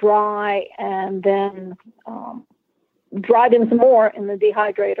 dry and then dry them some more in the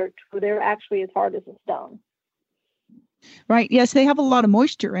dehydrator so they're actually as hard as a stone. Right. Yes, they have a lot of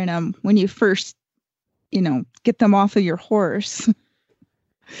moisture in them when you first, get them off of your horse.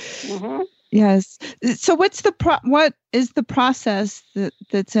 Mm-hmm. Yes. So what is the process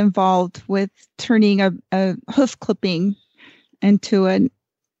that's involved with turning a hoof clipping into a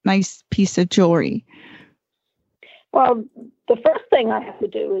nice piece of jewelry? Well, the first thing I have to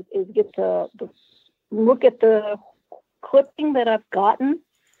do is get to look at the clipping that I've gotten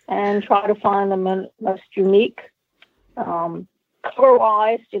and try to find the most unique.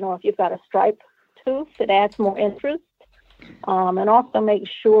 Color-wise, if you've got a striped tooth, it adds more interest. And also make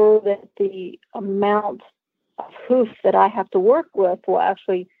sure that the amount of hoof that I have to work with will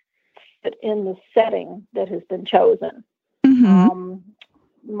actually fit in the setting that has been chosen. Mm-hmm.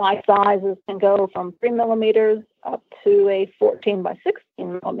 My sizes can go from 3 millimeters up to a 14 by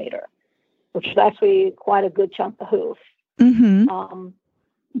 16 millimeter, which is actually quite a good chunk of hoof. Mm-hmm.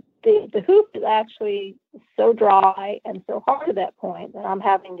 The hoof is actually so dry and so hard at that point that I'm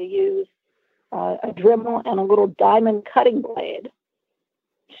having to use a Dremel and a little diamond cutting blade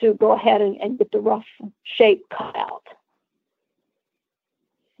to go ahead and get the rough shape cut out.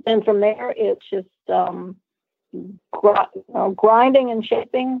 And from there, it's just grinding and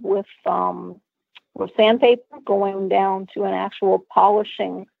shaping with sandpaper, going down to an actual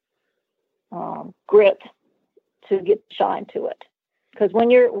polishing grit to get shine to it. Because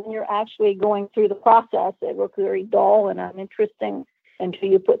when you're actually going through the process, it looks very dull and uninteresting until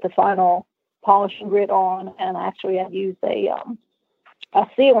you put the final polishing grit on. And actually, I use a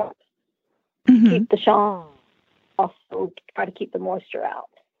sealant to keep the shine, also try to keep the moisture out.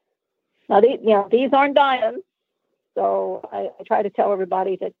 Now, these aren't diamonds, so I try to tell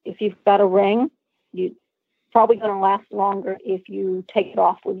everybody that if you've got a ring, you're probably going to last longer if you take it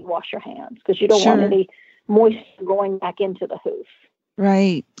off when you wash your hands, because you don't want any moisture going back into the hoof.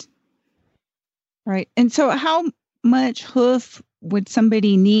 Right. Right. And so how much hoof would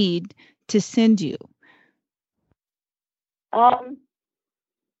somebody need to send you?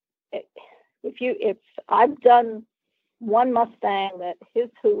 If I've done one Mustang that his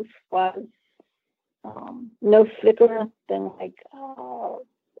hoof was no thicker than like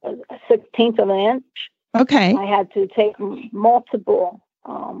a 16th of an inch. Okay. I had to take multiple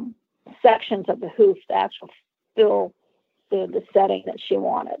sections of the hoof to actually fill the setting that she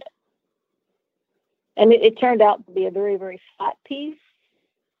wanted. And it turned out to be a very, very flat piece.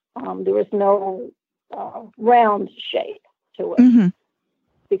 There was no round shape to it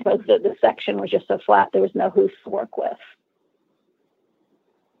because the section was just so flat. There was no hoof to work with.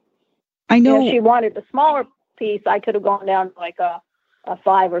 I know. If she wanted a smaller piece, I could have gone down to like a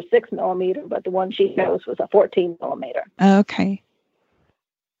 5 or 6 millimeter, but the one she chose was a 14 millimeter. Okay.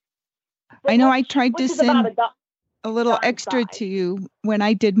 But I know I tried to send a little extra to you when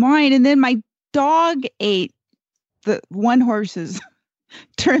I did mine, and then my dog ate the one horse's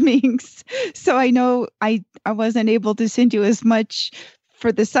trimmings. So I know I wasn't able to send you as much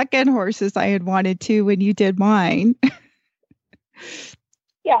for the second horse as I had wanted to when you did mine.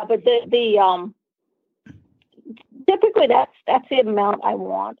 Yeah, but the typically that's the amount I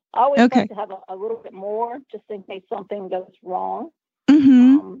want. I always like to have a little bit more just in case something goes wrong.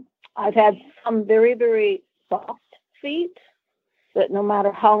 I've had some very, very soft feet that no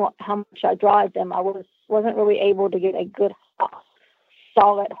matter how much I dried them, I wasn't really able to get a good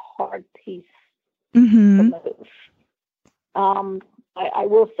solid hard piece from the hoof. I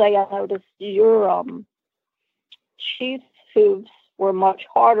will say I noticed your Chief's hooves were much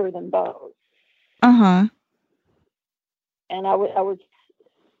harder than Beau's. And I was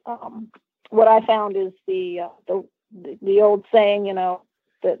what I found is the old saying, you know,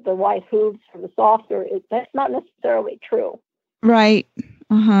 that the white hooves are the softer. That's not necessarily true. Right.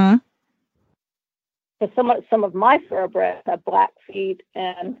 Because some of my thoroughbreds have black feet,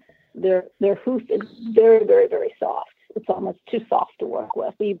 and their hoof is very, very, very soft. It's almost too soft to work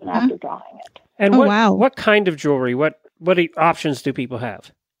with, even after drying it. And what kind of jewelry? What options do people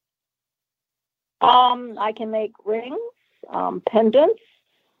have? I can make rings, pendants.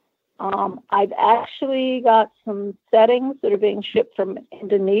 I've actually got some settings that are being shipped from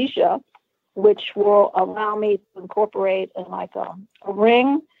Indonesia, which will allow me to incorporate in like a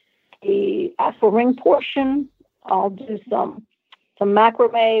ring, the actual ring portion. I'll do some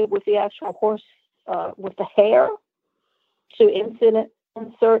macrame with the actual horse, with the hair to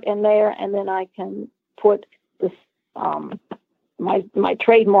insert in there, and then I can put this my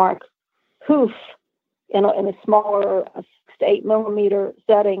trademark hoof in a smaller 6 to 8 millimeter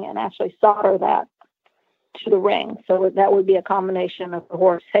setting and actually solder that to the ring. So that would be a combination of the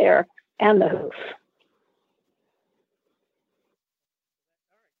horse hair and the hoof.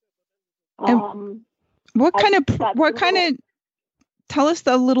 What kind of tell us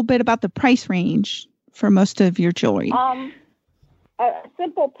a little bit about the price range for most of your jewelry. A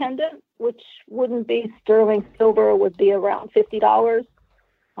simple pendant, which wouldn't be sterling silver, would be around $50,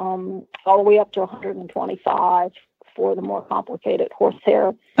 all the way up to $125 for the more complicated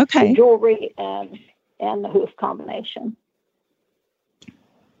horsehair jewelry and the hoof combination.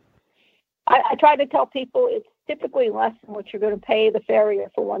 I try to tell people it's typically less than what you're going to pay the farrier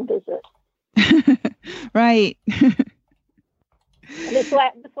for one visit. Right. And this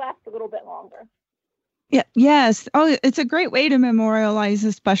lasts a little bit longer. Yeah. Yes. Oh, it's a great way to memorialize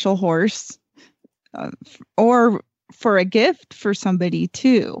a special horse, or for a gift for somebody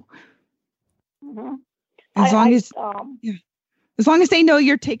too. Mm-hmm. As long as they know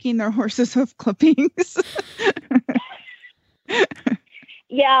you're taking their horse's hoof clippings.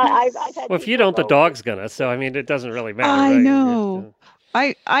 Yeah, I've had. Well, if you don't, the dog's gonna. So I mean, it doesn't really matter. I right? know.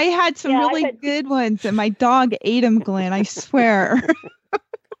 I had some really good ones, and my dog ate them, Glenn. I swear.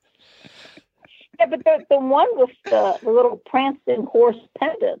 Yeah, but the one with the little prancing horse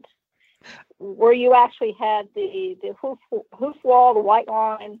pendant, where you actually had the hoof wall, the white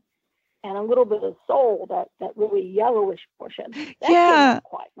line, and a little bit of sole, that really yellowish portion. That came out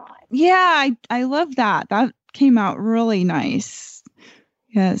quite nice. Yeah, I love that. That came out really nice.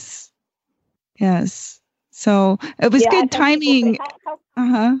 Yes. So it was good timing.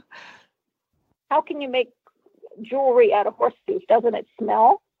 How can you make jewelry out of horse hoof? Doesn't it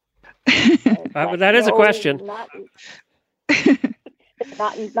smell? That is a question.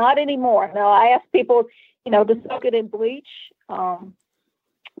 Not anymore. No, I ask people, to soak it in bleach,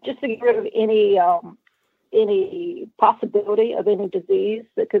 just to get rid of any possibility of any disease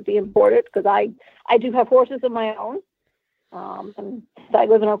that could be imported. Because I do have horses of my own, and since I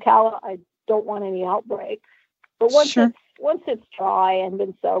live in Ocala, I don't want any outbreaks. But once it's dry and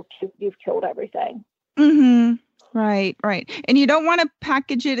been soaked, you've killed everything. Mm-hmm. Right. And you don't want to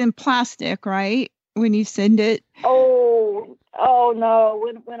package it in plastic, right? When you send it. Oh no.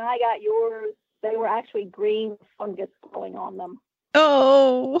 When I got yours, they were actually green fungus growing on them.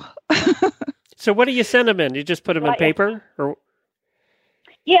 Oh. So what do you send them in? You just put them in paper, or?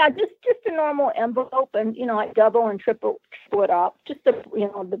 Yeah, just a normal envelope, and like double and triple it up. Just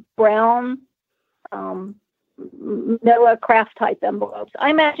the brown, vanilla craft type envelopes.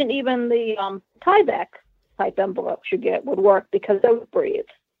 I imagine even the Tyvek type envelopes you get would work because those breathe.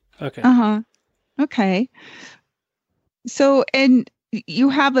 Okay. Okay. So, and you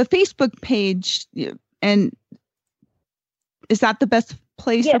have a Facebook page, and is that the best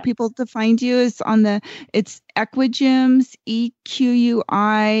place for people to find you? Is on it's Equigems,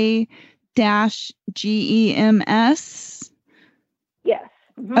 EQUI-GEMS. Yes.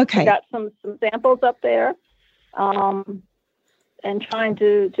 Mm-hmm. Okay. I got some samples up there, and trying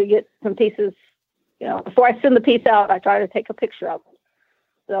to get some pieces. Before I send the piece out, I try to take a picture of it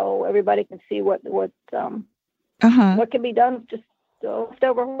so everybody can see what can be done just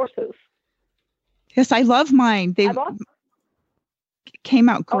leftover horse hoof. Yes, I love mine. They came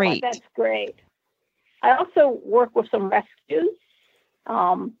out great. Oh, that's great. I also work with some rescues.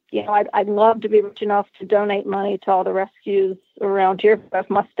 I'd love to be rich enough to donate money to all the rescues around here, both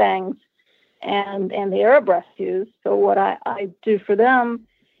Mustangs and the Arab rescues. So what I do for them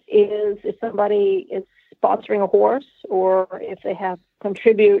is if somebody is sponsoring a horse, or if they have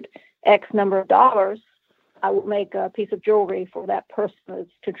contribute X number of dollars, I will make a piece of jewelry for that person that's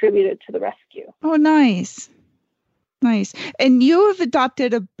contributed to the rescue. Oh, nice. Nice. And you have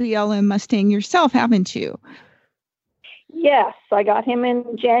adopted a BLM Mustang yourself, haven't you? Yes, I got him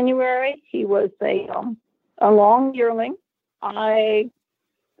in January. He was a long yearling. I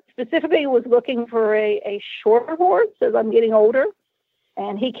specifically was looking for a shorter horse as I'm getting older.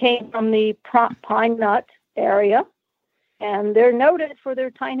 And he came from the Pine Nut area, and they're noted for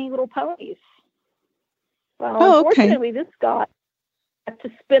their tiny little ponies. Well, unfortunately, this guy had to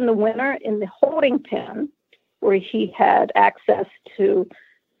spend the winter in the holding pen, where he had access to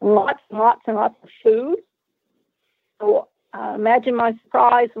lots and lots and lots of food. So imagine my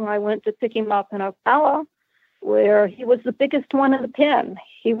surprise when I went to pick him up in Ocala, where he was the biggest one in the pen.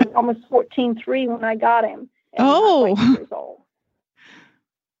 He was almost 14.3 when I got him. And he was 20 years old.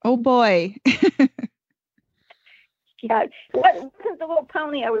 Oh boy. Yeah, it wasn't the little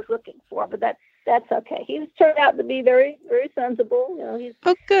pony I was looking for, but that's okay. He's turned out to be very, very sensible. He's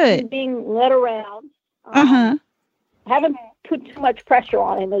good. He's being led around. Haven't put too much pressure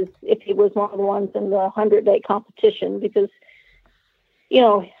on him as if he was one of the ones in the 100-day competition, because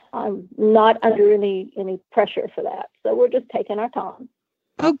I'm not under any pressure for that. So we're just taking our time.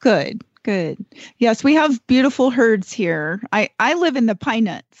 Oh, good. Good. Yes, we have beautiful herds here. I live in the Pine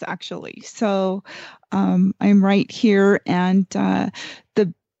Nuts, actually. So I'm right here. And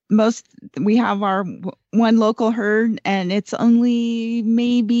we have our one local herd, and it's only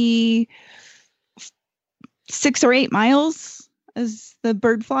maybe 6 or 8 miles as the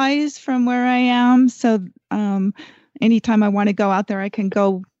bird flies from where I am. So anytime I want to go out there, I can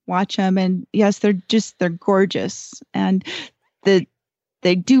go watch them. And yes, they're gorgeous. And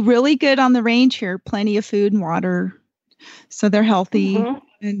they do really good on the range here, plenty of food and water. So they're healthy. Mm-hmm.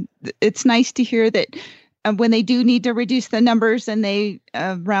 And it's nice to hear that when they do need to reduce the numbers and they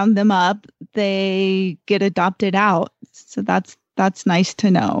round them up, they get adopted out. So that's nice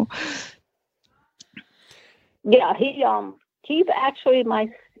to know. Yeah, he's actually my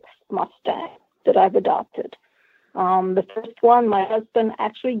Mustang that I've adopted. The first one my husband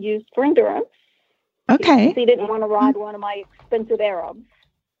actually used for endurance. Okay. He didn't want to ride one of my expensive Arabs.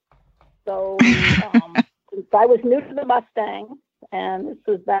 So since I was new to the Mustang, and this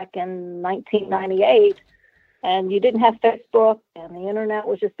was back in 1998, and you didn't have Facebook, and the internet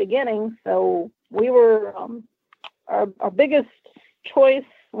was just beginning, so we were our biggest choice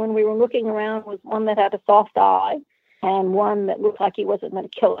when we were looking around was one that had a soft eye and one that looked like he wasn't going to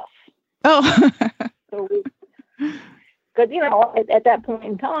kill us. Oh. So because, at that point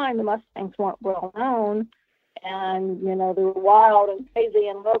in time, the Mustangs weren't well known, and, they were wild and crazy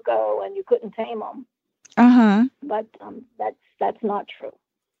and loco, and you couldn't tame them. Uh-huh. But that's not true.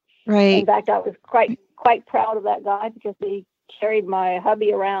 Right. In fact, I was quite proud of that guy because he carried my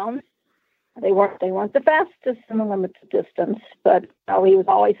hubby around. They weren't the fastest in the limited distance, but he was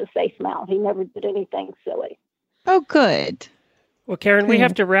always a safe mount. He never did anything silly. Oh, good. Well, Karen, we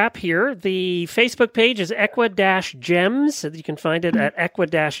have to wrap here. The Facebook page is Equa-Gems. You can find it at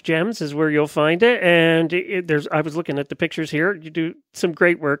Equa-Gems is where you'll find it. And I was looking at the pictures here. You do some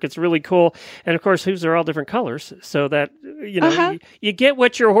great work. It's really cool. And of course, hooves are all different colors, so that you get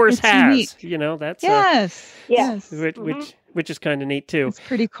what your horse has. Unique. That's yes, which is kind of neat too. It's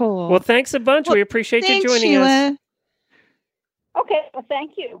pretty cool. Well, thanks a bunch. We appreciate you joining us. Okay, well,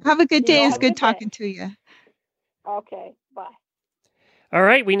 thank you. Have a good day. It's good talking to you. Okay, bye. All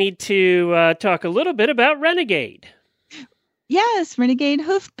right, we need to talk a little bit about Renegade. Yes, Renegade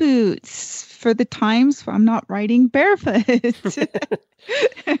hoof boots for the times I'm not riding barefoot.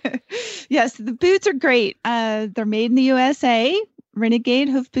 Yes, the boots are great. They're made in the USA.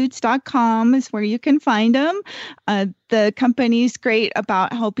 RenegadeHoofBoots.com is where you can find them. The company's great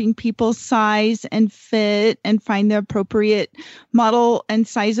about helping people size and fit and find the appropriate model and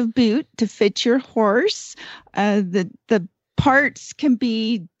size of boot to fit your horse. The parts can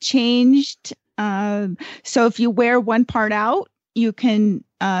be changed. So if you wear one part out, you can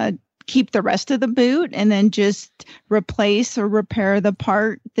keep the rest of the boot and then just replace or repair the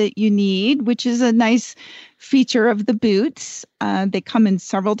part that you need, which is a nice feature of the boots. They come in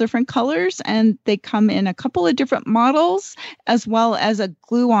several different colors, and they come in a couple of different models, as well as a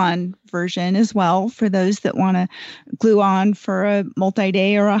glue-on version as well for those that want to glue on for a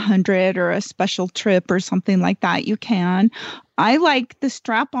multi-day or 100 or a special trip or something like that. You can. I like the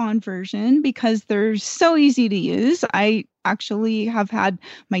strap-on version because they're so easy to use. I actually have had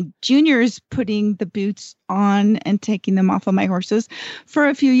my juniors putting the boots on and taking them off of my horses for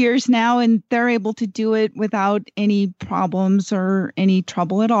a few years now, and they're able to do it without any problems or any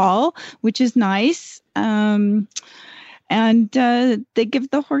trouble at all, which is nice. And they give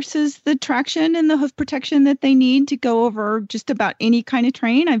the horses the traction and the hoof protection that they need to go over just about any kind of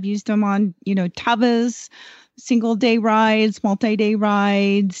terrain. I've used them on, tavas, single day rides, multi-day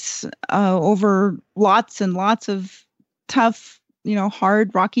rides, over lots and lots of tough,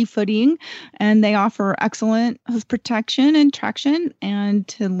 hard, rocky footing, and they offer excellent hoof protection and traction. And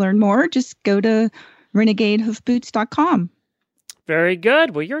to learn more, just go to RenegadeHoofBoots.com. Very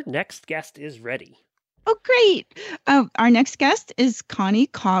good. Well, your next guest is ready. Oh, great. Our next guest is Connie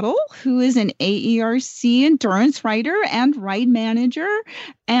Caudill, who is an AERC endurance rider and ride manager.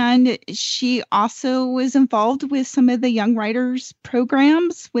 And she also was involved with some of the Young Riders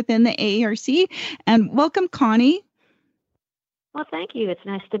programs within the AERC. And welcome, Connie. Well, thank you. It's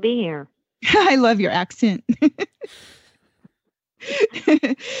nice to be here. I love your accent.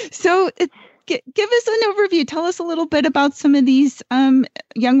 So give us an overview. Tell us a little bit about some of these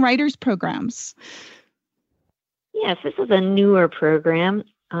Young Riders programs. Yes, this is a newer program.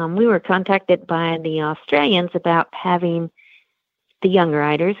 We were contacted by the Australians about having the Young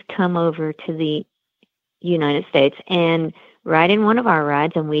Riders come over to the United States and ride in one of our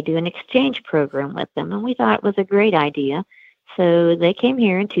rides, and we do an exchange program with them. And we thought it was a great idea. So they came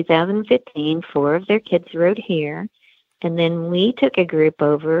here in 2015. 4 of their kids rode here. And then we took a group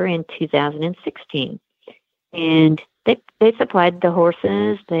over in 2016. And they supplied the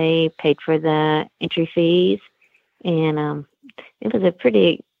horses. They paid for the entry fees. And it was a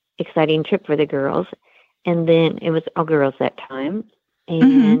pretty exciting trip for the girls. And then it was all girls that time.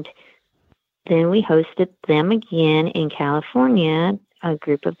 And then we hosted them again in California. A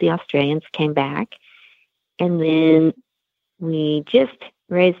group of the Australians came back. And then we just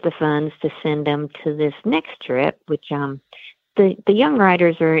raised the funds to send them to this next trip, which the young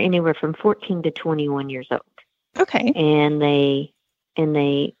riders are anywhere from 14 to 21 years old. Okay. And they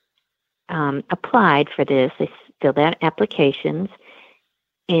applied for this. They filled out applications,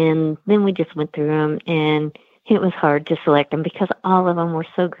 and then we just went through them, and it was hard to select them because all of them were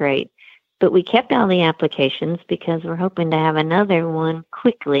so great. But we kept all the applications because we're hoping to have another one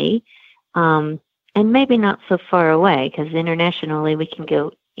quickly. And maybe not so far away, because internationally we can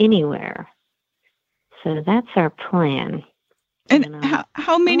go anywhere. So that's our plan. And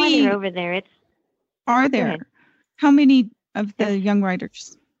how many over there? Are there? How many of the Young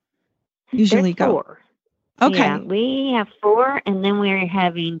Riders usually go? 4. Okay. Yeah, we have 4, and then we're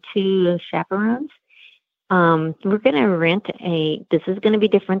having 2 chaperones. We're going to rent this is going to be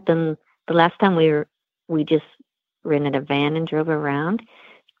different than the last time we just rented a van and drove around.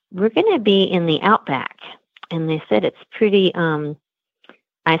 We're going to be in the outback, and they said it's pretty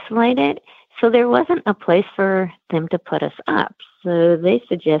isolated, so there wasn't a place for them to put us up. So they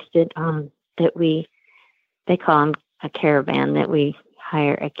suggested that they call them a caravan, that we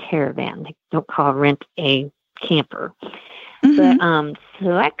hire a caravan. They don't rent a camper. But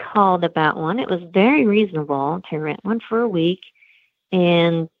so I called about one. It was very reasonable to rent one for a week,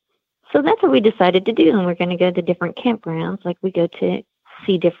 and so that's what we decided to do. And we're going to go to different campgrounds, like we go to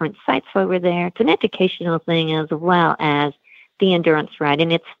see different sites over there. It's an educational thing as well as the endurance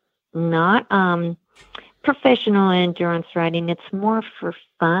riding. It's not professional endurance riding. It's more for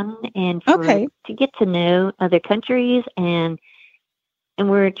fun and to get to know other countries, and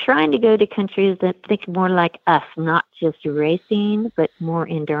we're trying to go to countries that think more like us, not just racing, but more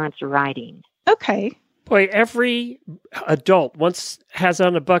endurance riding. Okay. Boy, every adult once has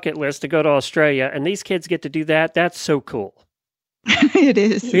on a bucket list to go to Australia, and these kids get to do that. That's so cool. It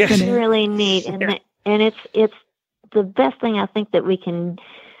is. Yeah. It's really neat, and it's the best thing I think that we can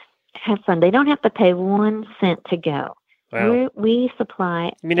have fun. They don't have to pay 1 cent to go. Wow. We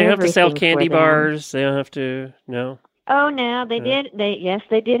supply. I mean, they don't have to sell everything candy for them. bars. They don't have to. No. Oh, no, they did. They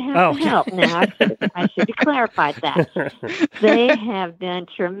did have to help. Now I should have clarified that. They have done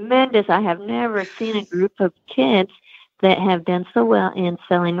tremendous. I have never seen a group of kids that have done so well in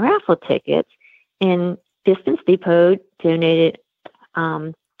selling raffle tickets. And Distance Depot donated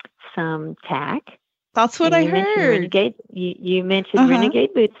some tack. That's what I heard. You mentioned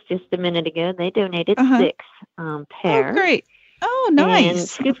Renegade Boots just a minute ago. They donated 6 pair. Oh, great. Oh, nice. And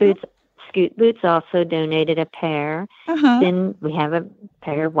Scoot Boots also donated a pair. Then we have a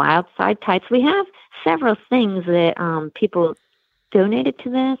pair of Wild Side Tights. We have several things that people donated to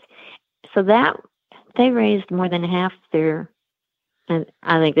this. So that they raised more than half their, and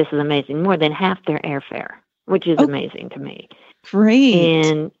I think this is amazing, more than half their airfare, which is amazing to me. Great.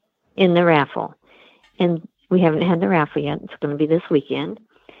 And in the raffle. And we haven't had the raffle yet. It's going to be this weekend.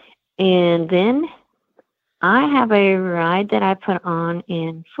 And then I have a ride that I put on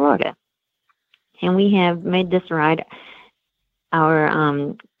in Florida. And we have made this ride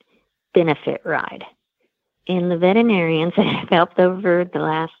our benefit ride. And the veterinarians that have helped over the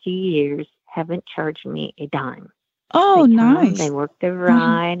last few years haven't charged me a dime. Oh, nice. They work the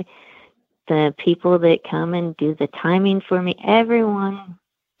ride. The people that come and do the timing for me, everyone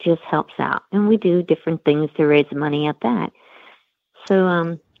just helps out. And we do different things to raise money at that.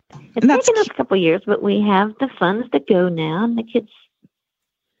 So it's taken us a couple of years, but we have the funds to go now, and the kids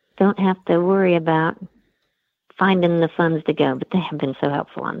don't have to worry about finding the funds to go, but they have been so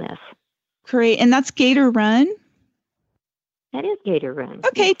helpful on this. Great. And that's Gator Run? That is Gator Run.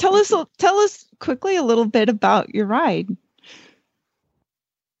 Okay, tell us quickly a little bit about your ride.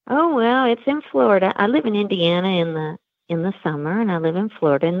 Oh, well, it's in Florida. I live in Indiana in the summer, and I live in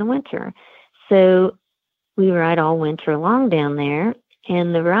Florida in the winter. So we ride all winter long down there,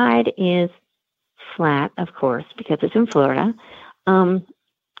 and the ride is flat, of course, because it's in Florida. And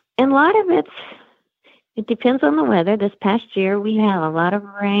a lot of it depends on the weather. This past year, we had a lot of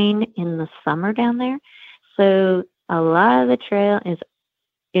rain in the summer down there. So a lot of the trail is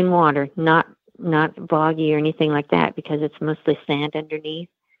in water, not boggy or anything like that, because it's mostly sand underneath.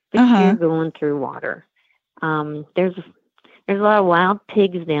 But you're going through water. There's a lot of wild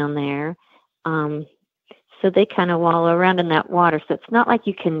pigs down there. So they kind of wallow around in that water. So it's not like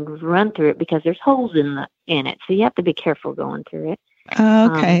you can run through it because there's holes in it. So you have to be careful going through it.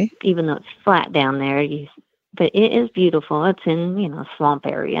 Okay. Even though it's flat down there, but it is beautiful. It's in, a swamp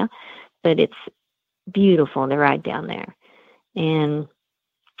area, but it's beautiful to ride down there. And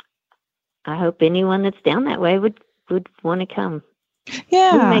I hope anyone that's down that way would want to come.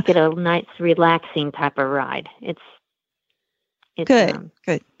 Yeah. We make it a nice, relaxing type of ride. It's good.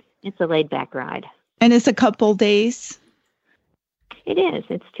 Good. It's a laid back ride. And it's a couple days? It is.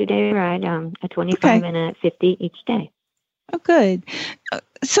 It's a 2-day ride, a 25 and a 50 each day. Oh, good.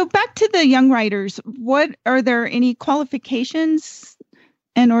 So back to the young riders, are there any qualifications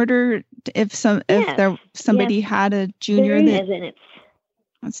in order to, if somebody had a junior that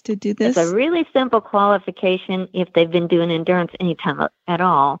wants to do this? It's a really simple qualification if they've been doing endurance any time at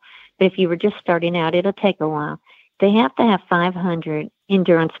all. But if you were just starting out, it'll take a while. They have to have 500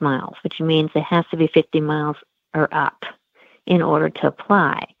 endurance miles, which means it has to be 50 miles or up in order to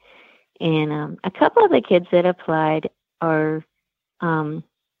apply. And a couple of the kids that applied are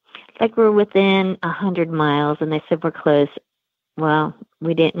we're within 100 miles, and they said we're close. Well,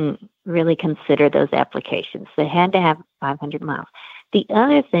 we didn't really consider those applications. They had to have 500 miles. The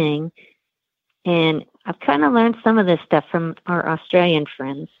other thing, and I've kind of learned some of this stuff from our Australian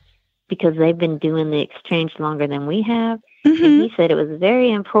friends because they've been doing the exchange longer than we have. And he said it was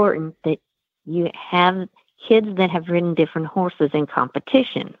very important that you have kids that have ridden different horses in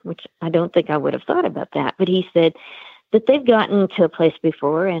competition, which I don't think I would have thought about that. But he said that they've gotten to a place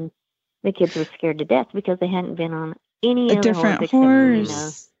before and the kids were scared to death because they hadn't been on any other different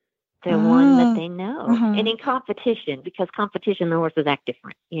horse. The one that they know. And in competition, because competition, the horses act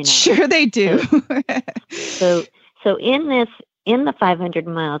different, Sure they do. So in the 500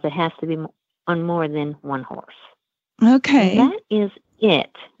 miles, it has to be on more than one horse. Okay. And that is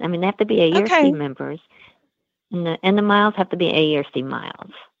it. I mean, they have to be AERC members. And the miles have to be AERC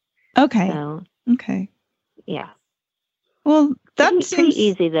miles. Okay. So, okay. Yeah. Well, that's pretty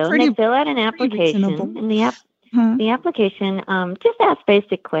easy, though. And they fill out an application. And the application just asks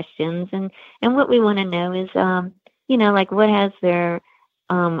basic questions. And what we want to know is, like what has their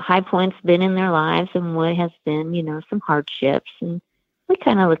high points been in their lives and what has been, some hardships. And we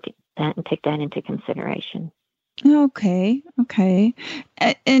kind of look at that and take that into consideration. Okay.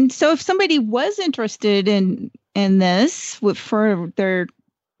 And so if somebody was interested in this for their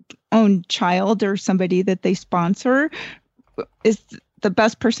own child or somebody that they sponsor, is the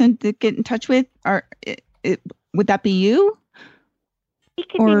best person to get in touch with, would that be you? It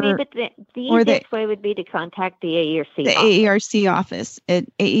could be me, but the easiest way would be to contact the AERC office. AERC office at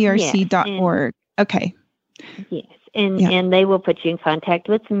aerc.org. Okay. Yes, and they will put you in contact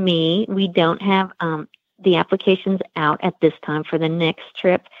with me. We don't have the applications out at this time for the next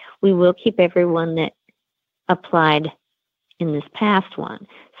trip. We will keep everyone that applied in this past one.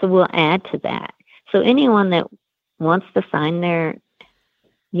 So we'll add to that. So anyone that wants to sign their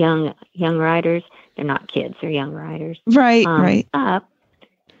young riders, they're not kids, they're young riders. Right. Up,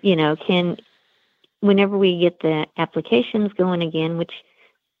 can, whenever we get the applications going again, which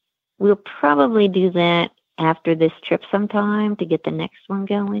we'll probably do that after this trip sometime to get the next one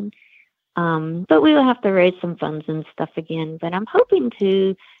going. But we will have to raise some funds and stuff again. But I'm hoping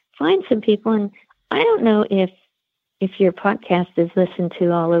to find some people. And I don't know if your podcast is listened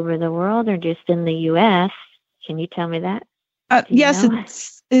to all over the world or just in the U.S. Can you tell me that?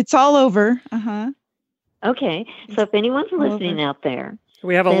 Yes, it's all over. Okay. So if anyone's listening out there.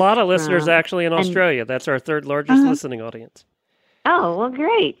 We have a lot of listeners actually in Australia. That's our third largest listening audience. Oh, well,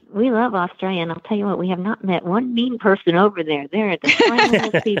 great. We love Australia. And I'll tell you what, we have not met one mean person over there. They're the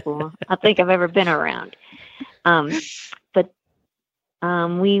friendliest people I think I've ever been around. But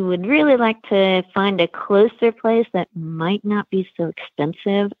we would really like to find a closer place that might not be so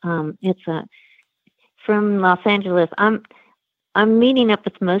expensive. It's from Los Angeles. I'm meeting up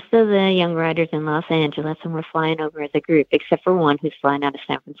with most of the young riders in Los Angeles, and we're flying over as a group, except for one who's flying out of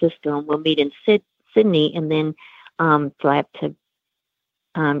San Francisco, and we'll meet in Sydney and then fly up to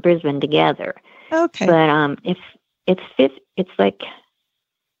Brisbane together. Okay. But it's like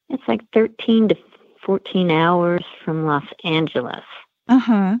 13 to 14 hours from Los Angeles.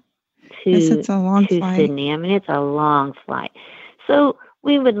 Yes, it's a long flight. Sydney. I mean, it's a long flight. So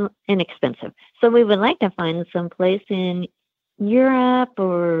inexpensive. So we would like to find some place in Europe,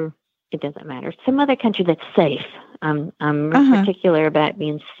 or it doesn't matter, some other country that's safe. I'm particular about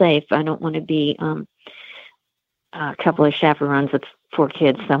being safe. I don't want to be a couple of chaperones with 4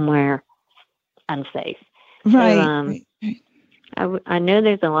 kids somewhere unsafe. Right. So, I know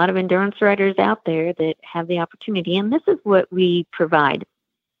there's a lot of endurance riders out there that have the opportunity, and this is what we provide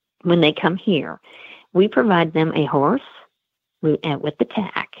when they come here. We provide them a horse with the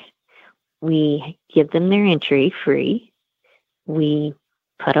tack. We give them their entry free. We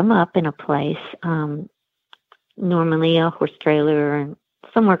put them up in a place, normally a horse trailer or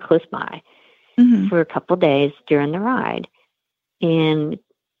somewhere close by, for a couple of days during the ride. And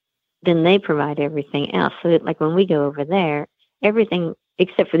then they provide everything else. So like when we go over there, everything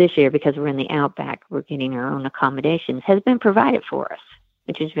except for this year, because we're in the outback, we're getting our own accommodations, has been provided for us,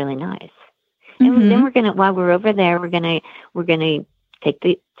 which is really nice. And then while we're over there, we're gonna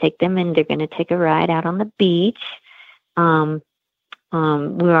take them, and they're gonna take a ride out on the beach.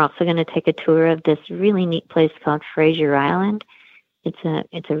 We're also going to take a tour of this really neat place called Fraser Island. It's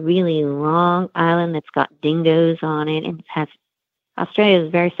a really long island that's got dingoes on it, and Australia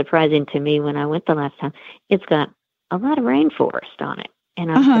is very surprising to me. When I went the last time, it's got a lot of rainforest on it, and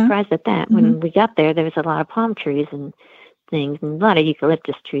I'm surprised at that. When we got there was a lot of palm trees and things, and a lot of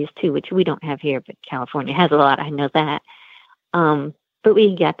eucalyptus trees too, which we don't have here, but California has a lot. I know that. But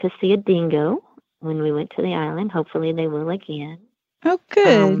we got to see a dingo when we went to the island. Hopefully they will again. Oh,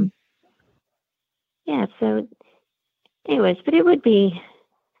 good. Yeah, so anyways, but it would be,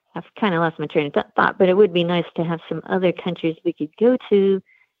 I've kind of lost my train of thought, but it would be nice to have some other countries we could go to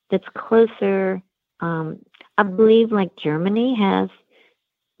that's closer. I believe like Germany has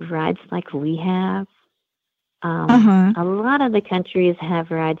rides like we have. A lot of the countries have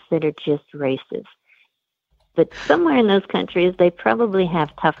rides that are just races. But somewhere in those countries, they probably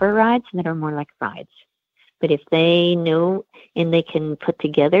have tougher rides that are more like rides. But if they know and they can put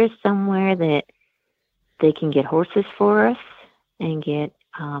together somewhere that they can get horses for us and get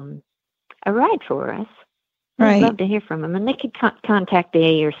a ride for us, I'd love to hear from them. And they could contact the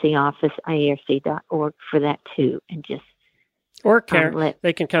AERC office, aerc.org, for that too. And just or Karen,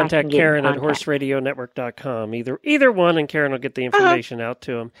 they can contact Karen at horseradionetwork.com. Either one, and Karen will get the information out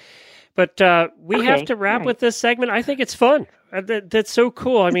to them. But we have to wrap with this segment. I think it's fun. That's so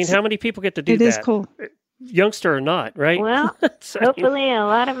cool. I mean, how many people get to do that? It is cool. Youngster or not, right? Well, hopefully a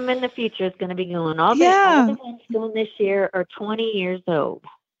lot of them in the future is going to be going. All the ones going this year are 20 years old.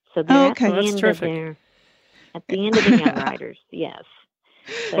 So they're at the end of the Young Riders, yes.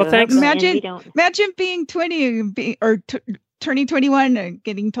 So well, thanks. Imagine being 20 or turning 21 and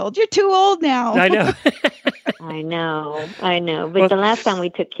getting told you're too old now. I know. I know. But the last time we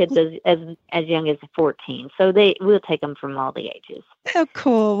took kids as young as 14, so we'll take them from all the ages. Oh,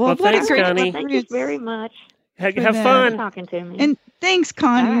 cool. Well, what thanks, a great Connie. Thank you very much. Have for fun. Talking to me. And thanks,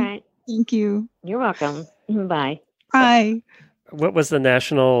 Connie. All right. Thank you. You're welcome. Bye. Bye. What was the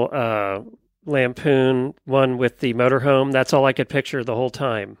National Lampoon one with the motorhome? That's all I could picture the whole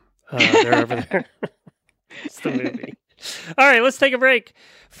time. They're over there. It's the movie. All right, let's take a break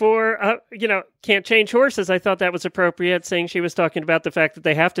for, can't change horses. I thought that was appropriate, saying she was talking about the fact that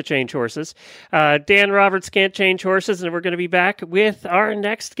they have to change horses. Dan Roberts can't change horses, and we're going to be back with our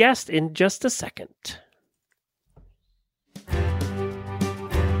next guest in just a second.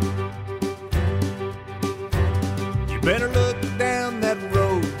 Better look down that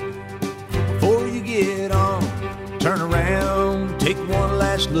road before you get on. Turn around, take one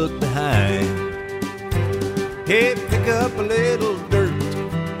last look behind. Hey, pick up a little dirt,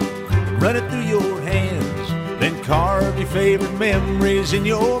 run it through your hands, then carve your favorite memories in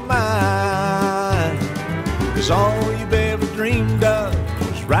your mind. 'Cause all you've ever dreamed of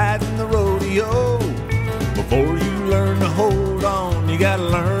was riding the rodeo. Before you learn to hold on, you gotta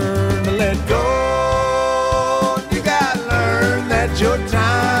learn to let go. That your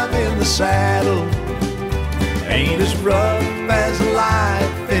time in the saddle ain't as rough as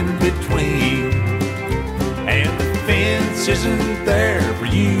life in between, and the fence isn't there for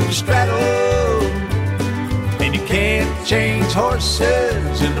you to straddle, and you can't change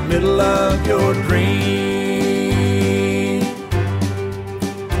horses in the middle of your dream.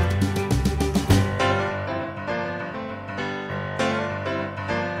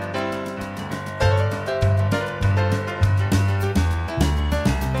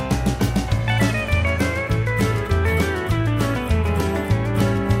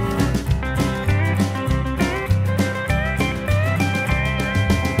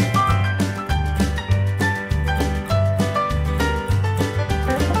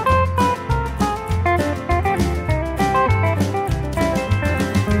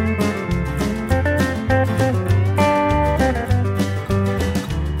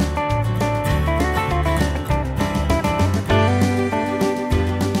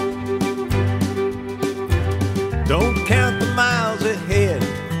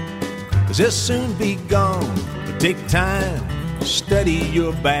 They'll soon be gone, but take time to study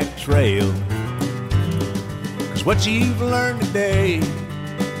your back trail. 'Cause what you've learned today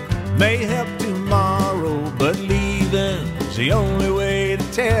may help tomorrow, but leaving's the only way to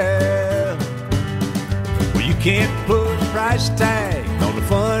tell. Well, you can't put a price tag on the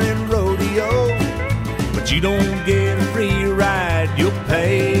fun and rodeo, but you don't get a free ride, you'll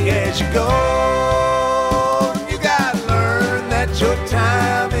pay as you go. You gotta learn that your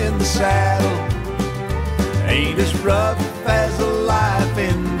time in the saddle ain't as rough as the life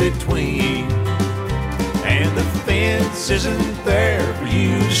in between, and the fence isn't there for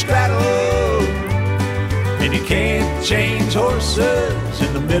you to straddle, and you can't change horses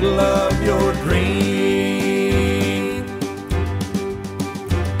in the middle of your dream.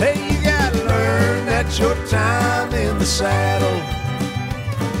 Hey, you gotta learn that your time in the saddle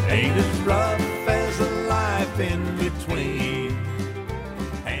ain't as rough as the life in between,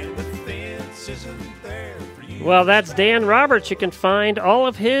 and the fence isn't there for you. Well, that's Dan Roberts. You can find all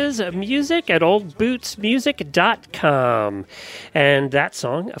of his music at oldbootsmusic.com. And that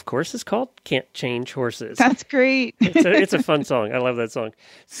song, of course, is called Can't Change Horses. That's great. It's a fun song. I love that song.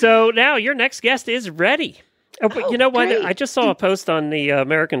 So now your next guest is ready. Oh, but you know what? Great. I just saw a post on the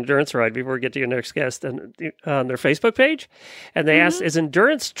American Endurance Ride before we get to your next guest on their Facebook page. And they asked, is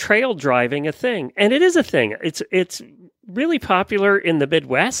endurance trail driving a thing? And it is a thing. It's really popular in the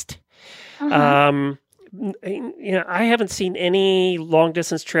Midwest. I haven't seen any long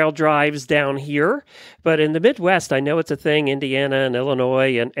distance trail drives down here, but in the Midwest, I know it's a thing. Indiana and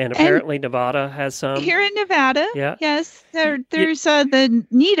Illinois and apparently Nevada has some. Here in Nevada, yeah. Yes, there's the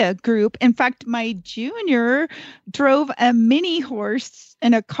NITA group. In fact, my junior drove a mini horse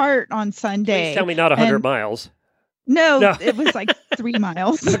in a cart on Sunday. Please tell me not 100 miles. No, it was like 3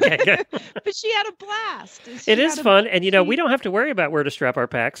 miles. Okay, good. But she had a blast. It is fun. And, we don't have to worry about where to strap our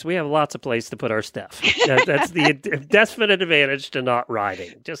packs. We have lots of place to put our stuff. That's the definite advantage to not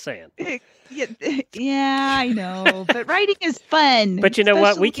riding. Just saying. Yeah, I know. But riding is fun. But you know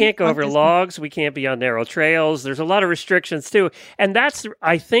what? We can't go over logs. We can't be on narrow trails. There's a lot of restrictions, too. And that's,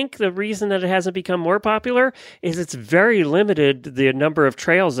 I think, the reason that it hasn't become more popular is it's very limited, the number of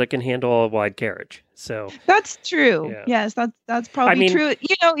trails that can handle a wide carriage. So that's true. Yeah. Yes, that's probably true.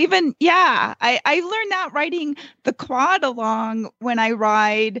 I learned that riding the quad along when I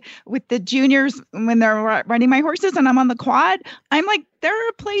ride with the juniors when they're riding my horses and I'm on the quad. I'm like there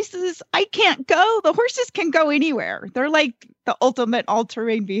are places I can't go. The horses can go anywhere. They're like the ultimate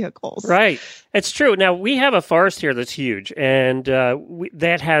all-terrain vehicles. Right. It's true. Now, we have a forest here that's huge, and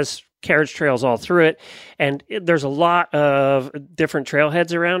that has carriage trails all through it. And there's a lot of different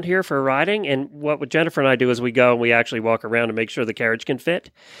trailheads around here for riding. And what Jennifer and I do is we go and we actually walk around and make sure the carriage can fit.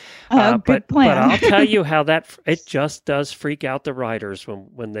 Good plan. But I'll tell you how it just does freak out the riders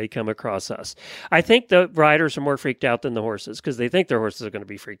when they come across us. I think the riders are more freaked out than the horses because they think their horses are going to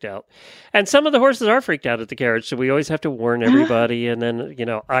be freaked out. And some of the horses are freaked out at the carriage. So we always have to warn everybody. And then,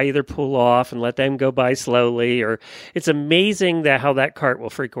 I either pull off and let them go by slowly, or it's amazing how that cart will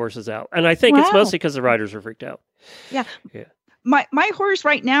freak horses out. And I think it's mostly because the riders are freaked out. Yeah. My horse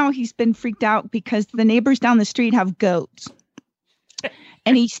right now, he's been freaked out because the neighbors down the street have goats.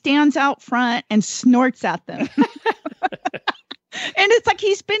 And he stands out front and snorts at them. And it's like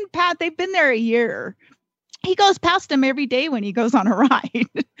they've been there a year. He goes past them every day when he goes on a ride.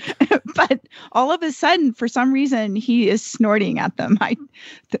 But all of a sudden, for some reason, he is snorting at them.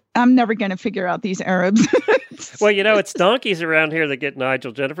 I'm never going to figure out these Arabs. Well, it's donkeys around here that get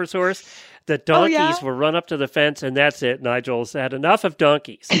Nigel, Jennifer's horse. The donkeys will run up to the fence, and that's it. Nigel's had enough of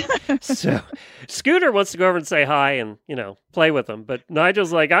donkeys. So Scooter wants to go over and say hi and, play with them. But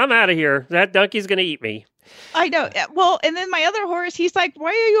Nigel's like, I'm out of here. That donkey's going to eat me. I know. Well, and then my other horse, he's like, why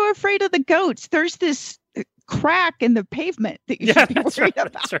are you afraid of the goats? There's this crack in the pavement that you should be worried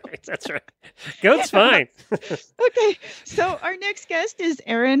about. That's right. Goat's fine. Okay. So our next guest is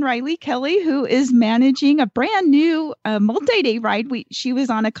Erin Riley Kelley, who is managing a brand new multi-day ride. She was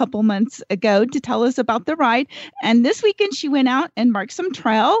on a couple months ago to tell us about the ride. And this weekend she went out and marked some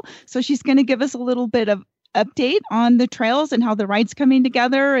trail. So she's going to give us a little bit of update on the trails and how the ride's coming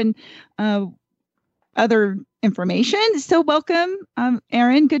together and other information. So welcome,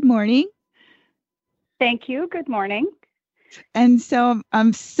 Erin. Good morning. Thank you. Good morning. And so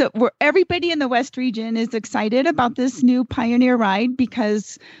everybody in the West region is excited about this new Pioneer ride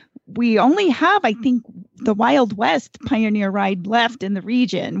because we only have, I think, the Wild West Pioneer ride left in the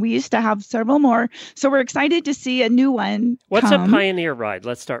region. We used to have several more. So we're excited to see a new one. What's a Pioneer ride?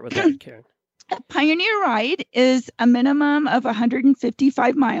 Let's start with that, Karen. A Pioneer ride is a minimum of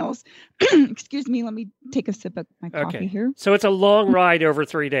 155 miles. Excuse me, let me take a sip of my coffee here. So it's a long ride over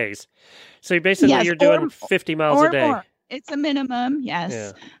 3 days. So basically you're doing 50 miles a day. More. It's a minimum,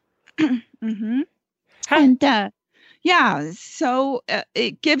 yes. Yeah. Mm-hmm. And so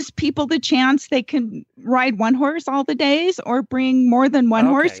it gives people the chance they can ride one horse all the days or bring more than one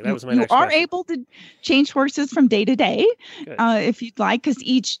horse. That was my you next are question. able to change horses from day to day if you'd like, because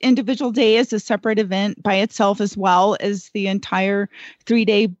each individual day is a separate event by itself as well as the entire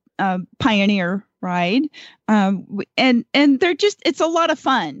 3-day Pioneer ride. And it's a lot of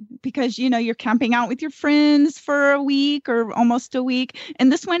fun because, you're camping out with your friends for a week or almost a week.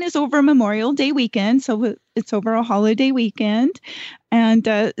 And this one is over Memorial Day weekend. So it's over a holiday weekend.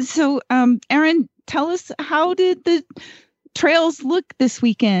 And so Erin, tell us, how did the trails look this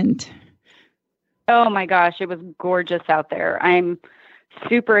weekend? Oh my gosh, it was gorgeous out there. I'm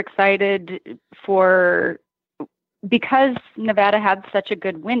super excited because Nevada had such a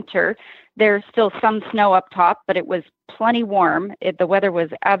good winter. There's still some snow up top, but it was plenty warm. The weather was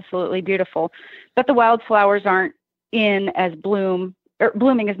absolutely beautiful. But the wildflowers aren't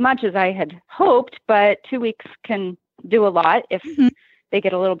blooming as much as I had hoped, but 2 weeks can do a lot if they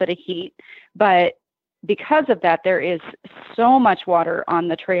get a little bit of heat. But because of that, there is so much water on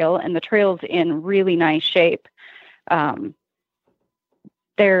the trail, and the trail's in really nice shape.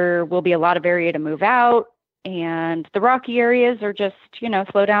 There will be a lot of area to move out. And the rocky areas are just,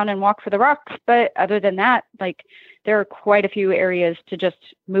 slow down and walk for the rocks. But other than that, there are quite a few areas to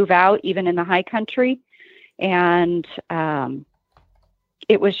just move out, even in the high country. And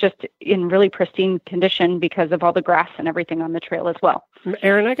it was just in really pristine condition because of all the grass and everything on the trail as well.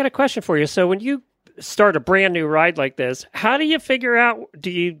 Erin, I got a question for you. So when you start a brand new ride like this, how do you figure out, do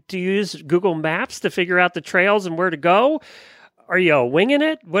you use Google Maps to figure out the trails and where to go? Are you winging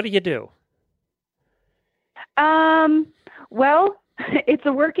it? What do you do? Well, it's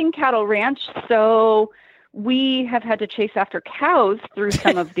a working cattle ranch, so we have had to chase after cows through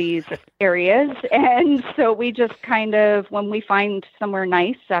some of these areas. And so we just kind of, when we find somewhere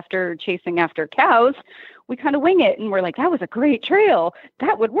nice after chasing after cows, we kind of wing it. And we're like, that was a great trail.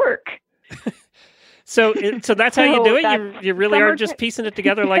 That would work. So that's how you do it? You really are just piecing it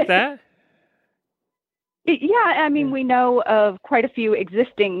together like that? Yeah, I mean, we know of quite a few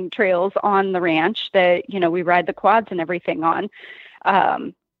existing trails on the ranch that, we ride the quads and everything on.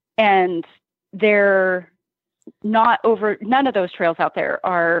 And they're not none of those trails out there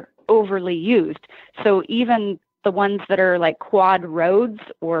are overly used. So even the ones that are like quad roads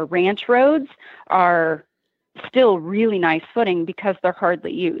or ranch roads are still really nice footing because they're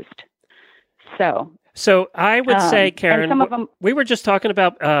hardly used. So I would say, Karen, some of them, we were just talking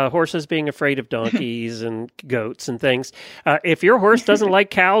about horses being afraid of donkeys and goats and things. If your horse doesn't like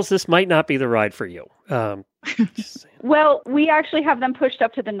cows, this might not be the ride for you. Well, we actually have them pushed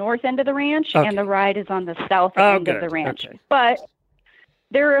up to the north end of the ranch, and the ride is on the south end of the ranch. Okay. But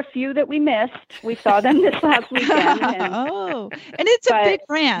there are a few that we missed. We saw them this last weekend. And it's a big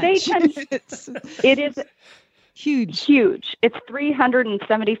ranch. It is huge. It's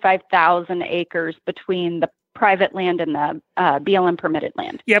 375,000 acres between the private land and the BLM permitted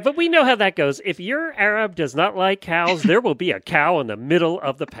land. Yeah, but we know how that goes. If your Arab does not like cows, there will be a cow in the middle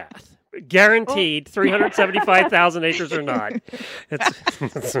of the path. Guaranteed, 375,000 acres or not.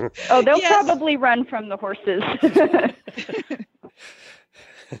 They'll probably run from the horses.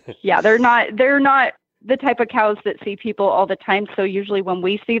 Yeah, they're not the type of cows that see people all the time. So usually when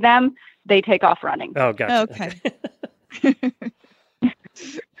we see them, they take off running. Oh, gotcha. Okay.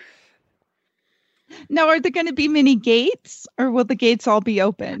 Now, are there going to be many gates, or will the gates all be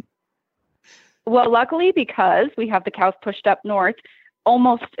open? Well, luckily, because we have the cows pushed up north,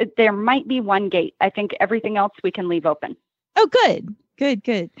 there might be one gate. I think everything else we can leave open. Oh, good.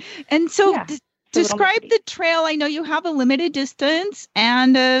 And so describe the trail. I know you have a limited distance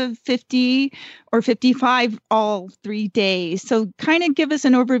and a 50 or 55 all 3 days. So kind of give us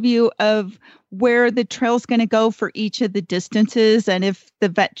an overview of where the trail's going to go for each of the distances and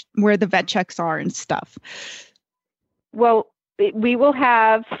where the vet checks are and stuff. Well, we will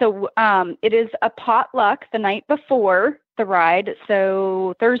have, it is a potluck the night before the ride.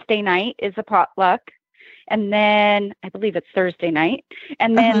 So Thursday night is a potluck. And then I believe it's Thursday night.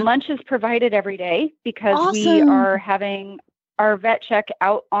 And then lunch is provided every day because we are having our vet check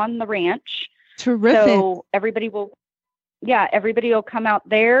out on the ranch. Terrific. So everybody will come out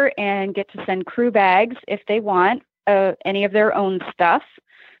there and get to send crew bags if they want any of their own stuff.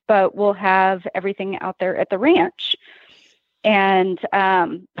 But we'll have everything out there at the ranch. And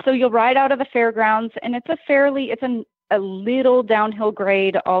so you'll ride out of the fairgrounds, and it's a little downhill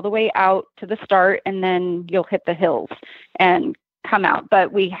grade all the way out to the start, and then you'll hit the hills and come out.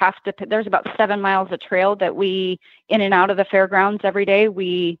 But we have to, there's about 7 miles of trail that we, in and out of the fairgrounds every day,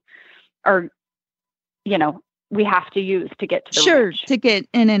 we have to use to get to the ranch. To get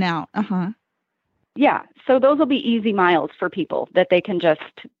in and out. Yeah. So those will be easy miles for people that they can just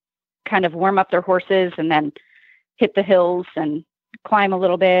kind of warm up their horses and then hit the hills and climb a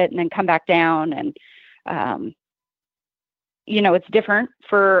little bit and then come back down. And, it's different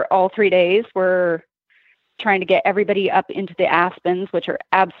for all 3 days. We're trying to get everybody up into the aspens, which are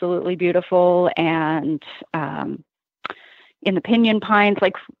absolutely beautiful, and in the pinyon pines.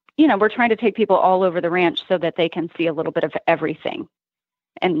 We're trying to take people all over the ranch so that they can see a little bit of everything.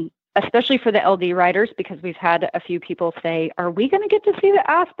 And especially for the LD riders, because we've had a few people say, are we going to get to see the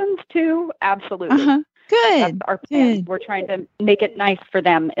aspens too? Absolutely. Good. That's our plan. Good. We're trying to make it nice for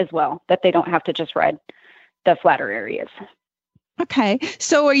them as well, that they don't have to just ride the flatter areas. Okay.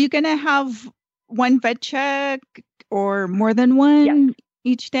 So are you going to have one vet check or more than one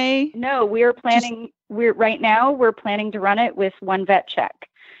each day? No, we're planning to run it with one vet check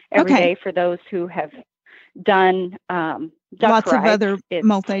every day for those who have done lots of other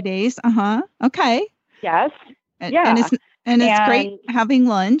multi-days. Okay. Yes. And it's great having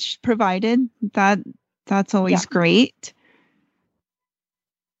lunch provided. That's always great.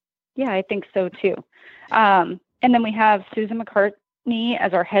 Yeah, I think so too. And then we have Susan McCartney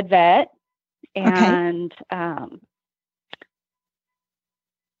as our head vet, and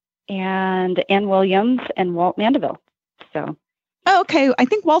Ann Williams and Walt Mandeville. So. Oh, okay. I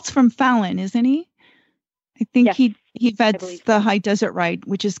think Walt's from Fallon, isn't he? I think he vets the High Desert Ride,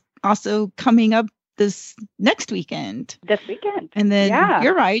 which is also coming up this next weekend. And then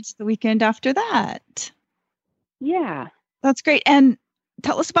your ride's the weekend after that. Yeah. That's great. And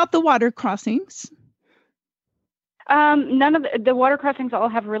tell us about the water crossings. None of the water crossings all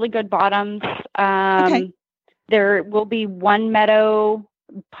have really good bottoms. There will be one meadow,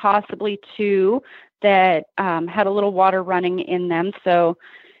 possibly two, that had a little water running in them. So,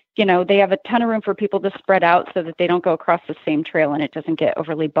 they have a ton of room for people to spread out so that they don't go across the same trail and it doesn't get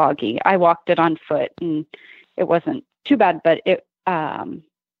overly boggy. I walked it on foot and it wasn't too bad, but it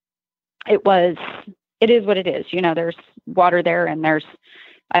is what it is. There's water there, and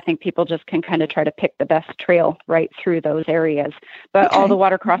I think people just can kind of try to pick the best trail right through those areas. But all the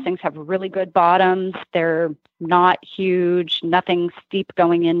water crossings have really good bottoms. They're not huge, nothing steep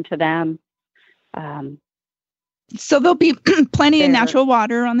going into them. So there'll be plenty of natural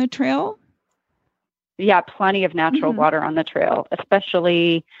water on the trail? plenty of natural water on the trail,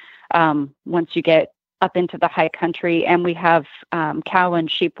 especially once you get up into the high country. And we have cow and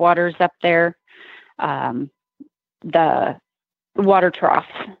sheep waters up there, the water troughs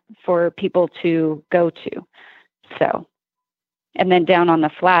for people to go to. So, and then down on the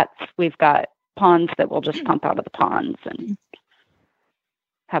flats, we've got ponds that we'll just pump out of the ponds and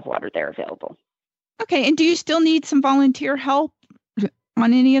have water there available. Okay. And do you still need some volunteer help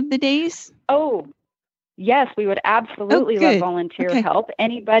on any of the days? Oh, yes, we would absolutely love volunteer help.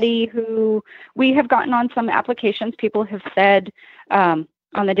 Anybody who we have gotten on some applications, people have said, on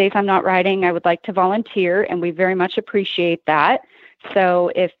the days I'm not riding, I would like to volunteer, and we very much appreciate that.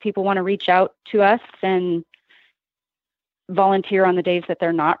 So if people want to reach out to us and volunteer on the days that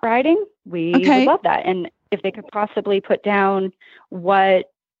they're not riding, we would love that. And if they could possibly put down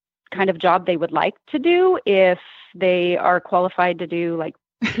what kind of job they would like to do, if they are qualified to do like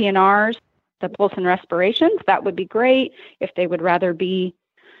PNRs, the pulse and respirations, that would be great. If they would rather be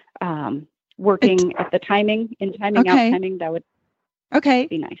working at the timing, out timing, that would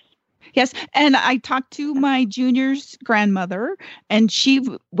be nice. Yes. And I talked to my junior's grandmother, and she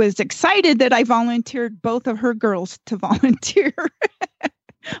was excited that I volunteered both of her girls to volunteer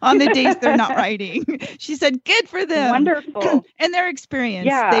on the days they're not riding. She said, good for them. Wonderful. And their experience.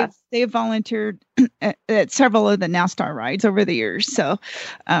 Yeah. They've volunteered at several of the NASTAR rides over the years. So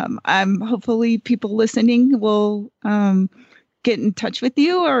I'm hopefully people listening will get in touch with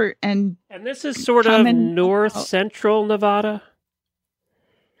you and this is sort of north central Nevada.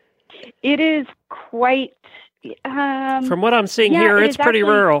 It is quite. From what I'm seeing here, it's pretty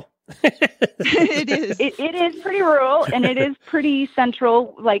rural. It is. It is pretty rural, and it is pretty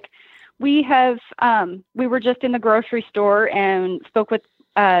central. Like we have, we were just in the grocery store and spoke with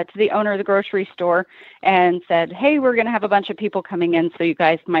to the owner of the grocery store and said, "Hey, we're going to have a bunch of people coming in, so you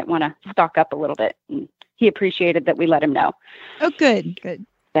guys might want to stock up a little bit." And he appreciated that we let him know. Oh, good.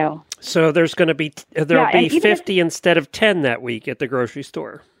 So there's going to be 50 instead of 10 that week at the grocery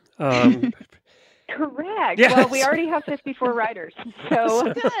store. Correct. Yes. Well, we already have 54 riders.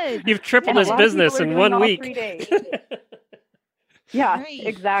 So good. You've tripled his business in 1 week. 3 days. Yeah,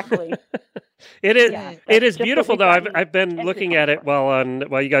 exactly. It is. It is beautiful, though. I've been looking at it while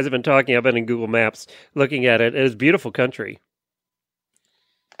you guys have been talking. I've been in Google Maps looking at it. It is beautiful country.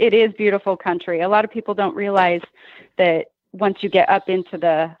 It is beautiful country. A lot of people don't realize that once you get up into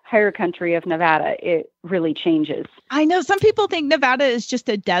the higher country of Nevada, it really changes. I know some people think Nevada is just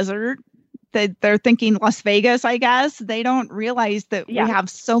a desert. That they're thinking Las Vegas, I guess. They don't realize that we have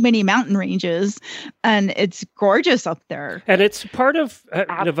so many mountain ranges, and it's gorgeous up there. And it's part of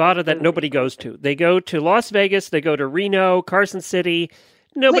Nevada that nobody goes to. They go to Las Vegas, they go to Reno, Carson City.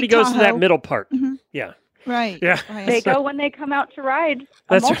 Nobody goes to that middle part. Mm-hmm. Yeah. Right. Yeah. Right. They go when they come out to ride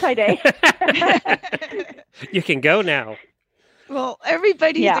a multi-day. You can go now. Well,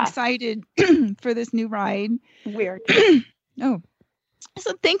 everybody's excited for this new ride. We are too.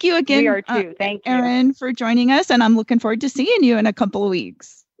 So thank you again. We are too. Thank you, Erin, for joining us, and I'm looking forward to seeing you in a couple of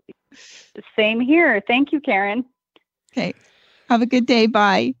weeks. Same here. Thank you, Karen. Okay. Have a good day.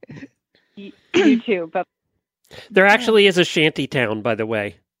 Bye. You too. But there actually is a shanty town, by the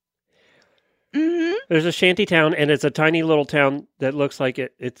way. Mm-hmm. There's a shanty town, and it's a tiny little town that looks like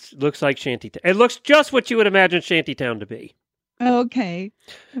it. It looks like shanty town. It looks just what you would imagine shanty town to be. Okay.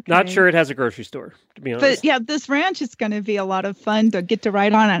 Not sure it has a grocery store, to be honest. But yeah, this ranch is going to be a lot of fun to get to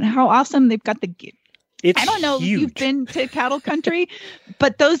ride on, and how awesome they've got the. I don't know if you've been to cattle country,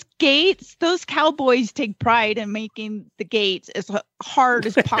 but those gates, those cowboys take pride in making the gates as hard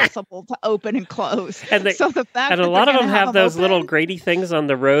as possible to open and close. And so the fact and a lot of them have those little grady things on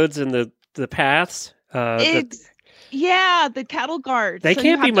the roads and the paths. Yeah, the cattle guards. They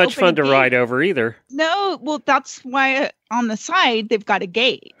can't be much fun to ride over either. No, well, that's why on the side they've got a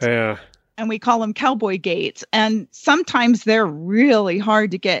gate. Yeah. And we call them cowboy gates. And sometimes they're really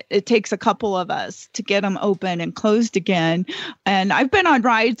hard to get. It takes a couple of us to get them open and closed again. And I've been on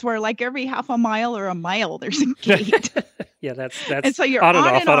rides where like every half a mile or a mile there's a gate. Yeah, that's and so you're on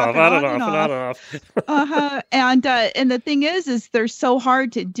and off. And the thing is they're so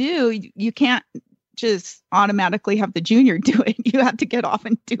hard to do. You can't just automatically have the junior do it. You have to get off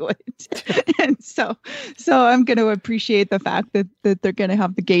and do it. And so I'm going to appreciate the fact that they're going to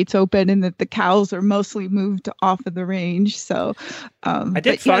have the gates open and that the cows are mostly moved off of the range. So I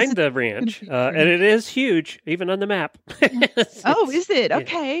did find the ranch, and it is huge, even on the map. Is it?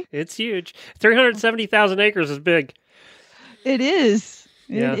 Okay. It's huge. 370,000 acres is big. It is.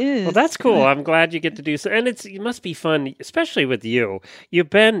 Yeah. It is. Well, that's cool. I'm glad you get to do so. And it must be fun, especially with you. You've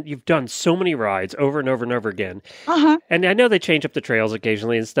done so many rides over and over and over again. Uh-huh. And I know they change up the trails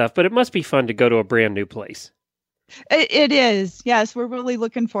occasionally and stuff, but it must be fun to go to a brand new place. It is. Yes, we're really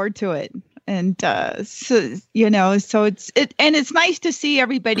looking forward to it. And so it's nice to see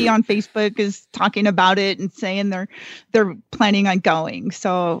everybody on Facebook is talking about it and saying they're planning on going.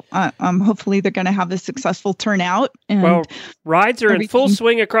 So hopefully they're going to have a successful turnout. And well, rides are in full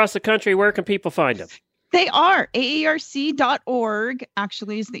swing across the country. Where can people find them? They are. AERC.org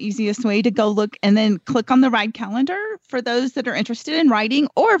actually is the easiest way to go look, and then click on the ride calendar for those that are interested in riding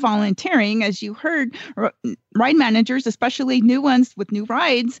or volunteering. As you heard, ride managers, especially new ones with new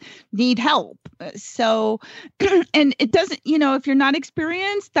rides, need help. So, and it doesn't, if you're not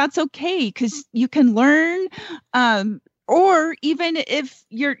experienced, that's okay, because you can learn. Or even if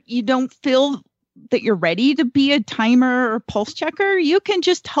you don't feel that you're ready to be a timer or pulse checker, you can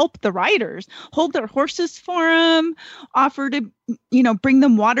just help the riders, hold their horses for them, offer to, bring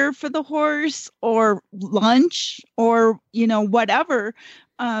them water for the horse or lunch or, whatever.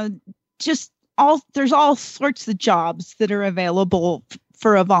 There's all sorts of jobs that are available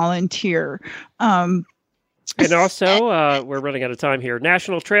for a volunteer. And also, we're running out of time here.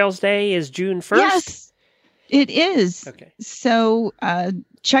 National Trails Day is June 1st. Yes, it is. Okay. So,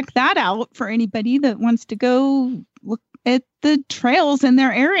 check that out for anybody that wants to go look at the trails in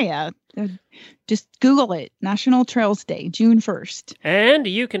their area. Just Google it. National Trails Day, June 1st. And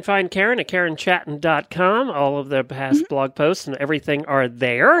you can find Karen at KarenChatton.com. All of the past blog posts and everything are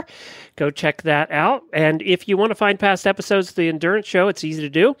there. Go check that out. And if you want to find past episodes of the Endurance Show, it's easy to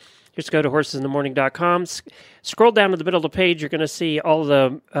do. Just go to horsesinthemorning.com. Scroll down to the middle of the page. You're going to see all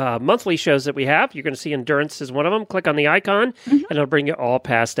the monthly shows that we have. You're going to see Endurance is one of them. Click on the icon, and it'll bring you all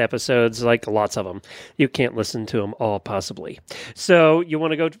past episodes, like lots of them. You can't listen to them all, possibly. So you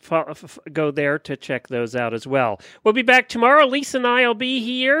want to go there to check those out as well. We'll be back tomorrow. Lisa and I will be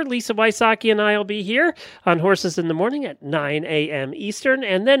here. Lisa Wysocki and I will be here on Horses in the Morning at 9 a.m. Eastern.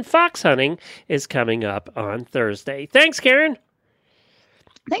 And then Fox Hunting is coming up on Thursday. Thanks, Karen.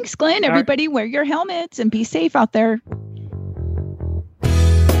 Thanks, Glenn. Everybody wear your helmets and be safe out there.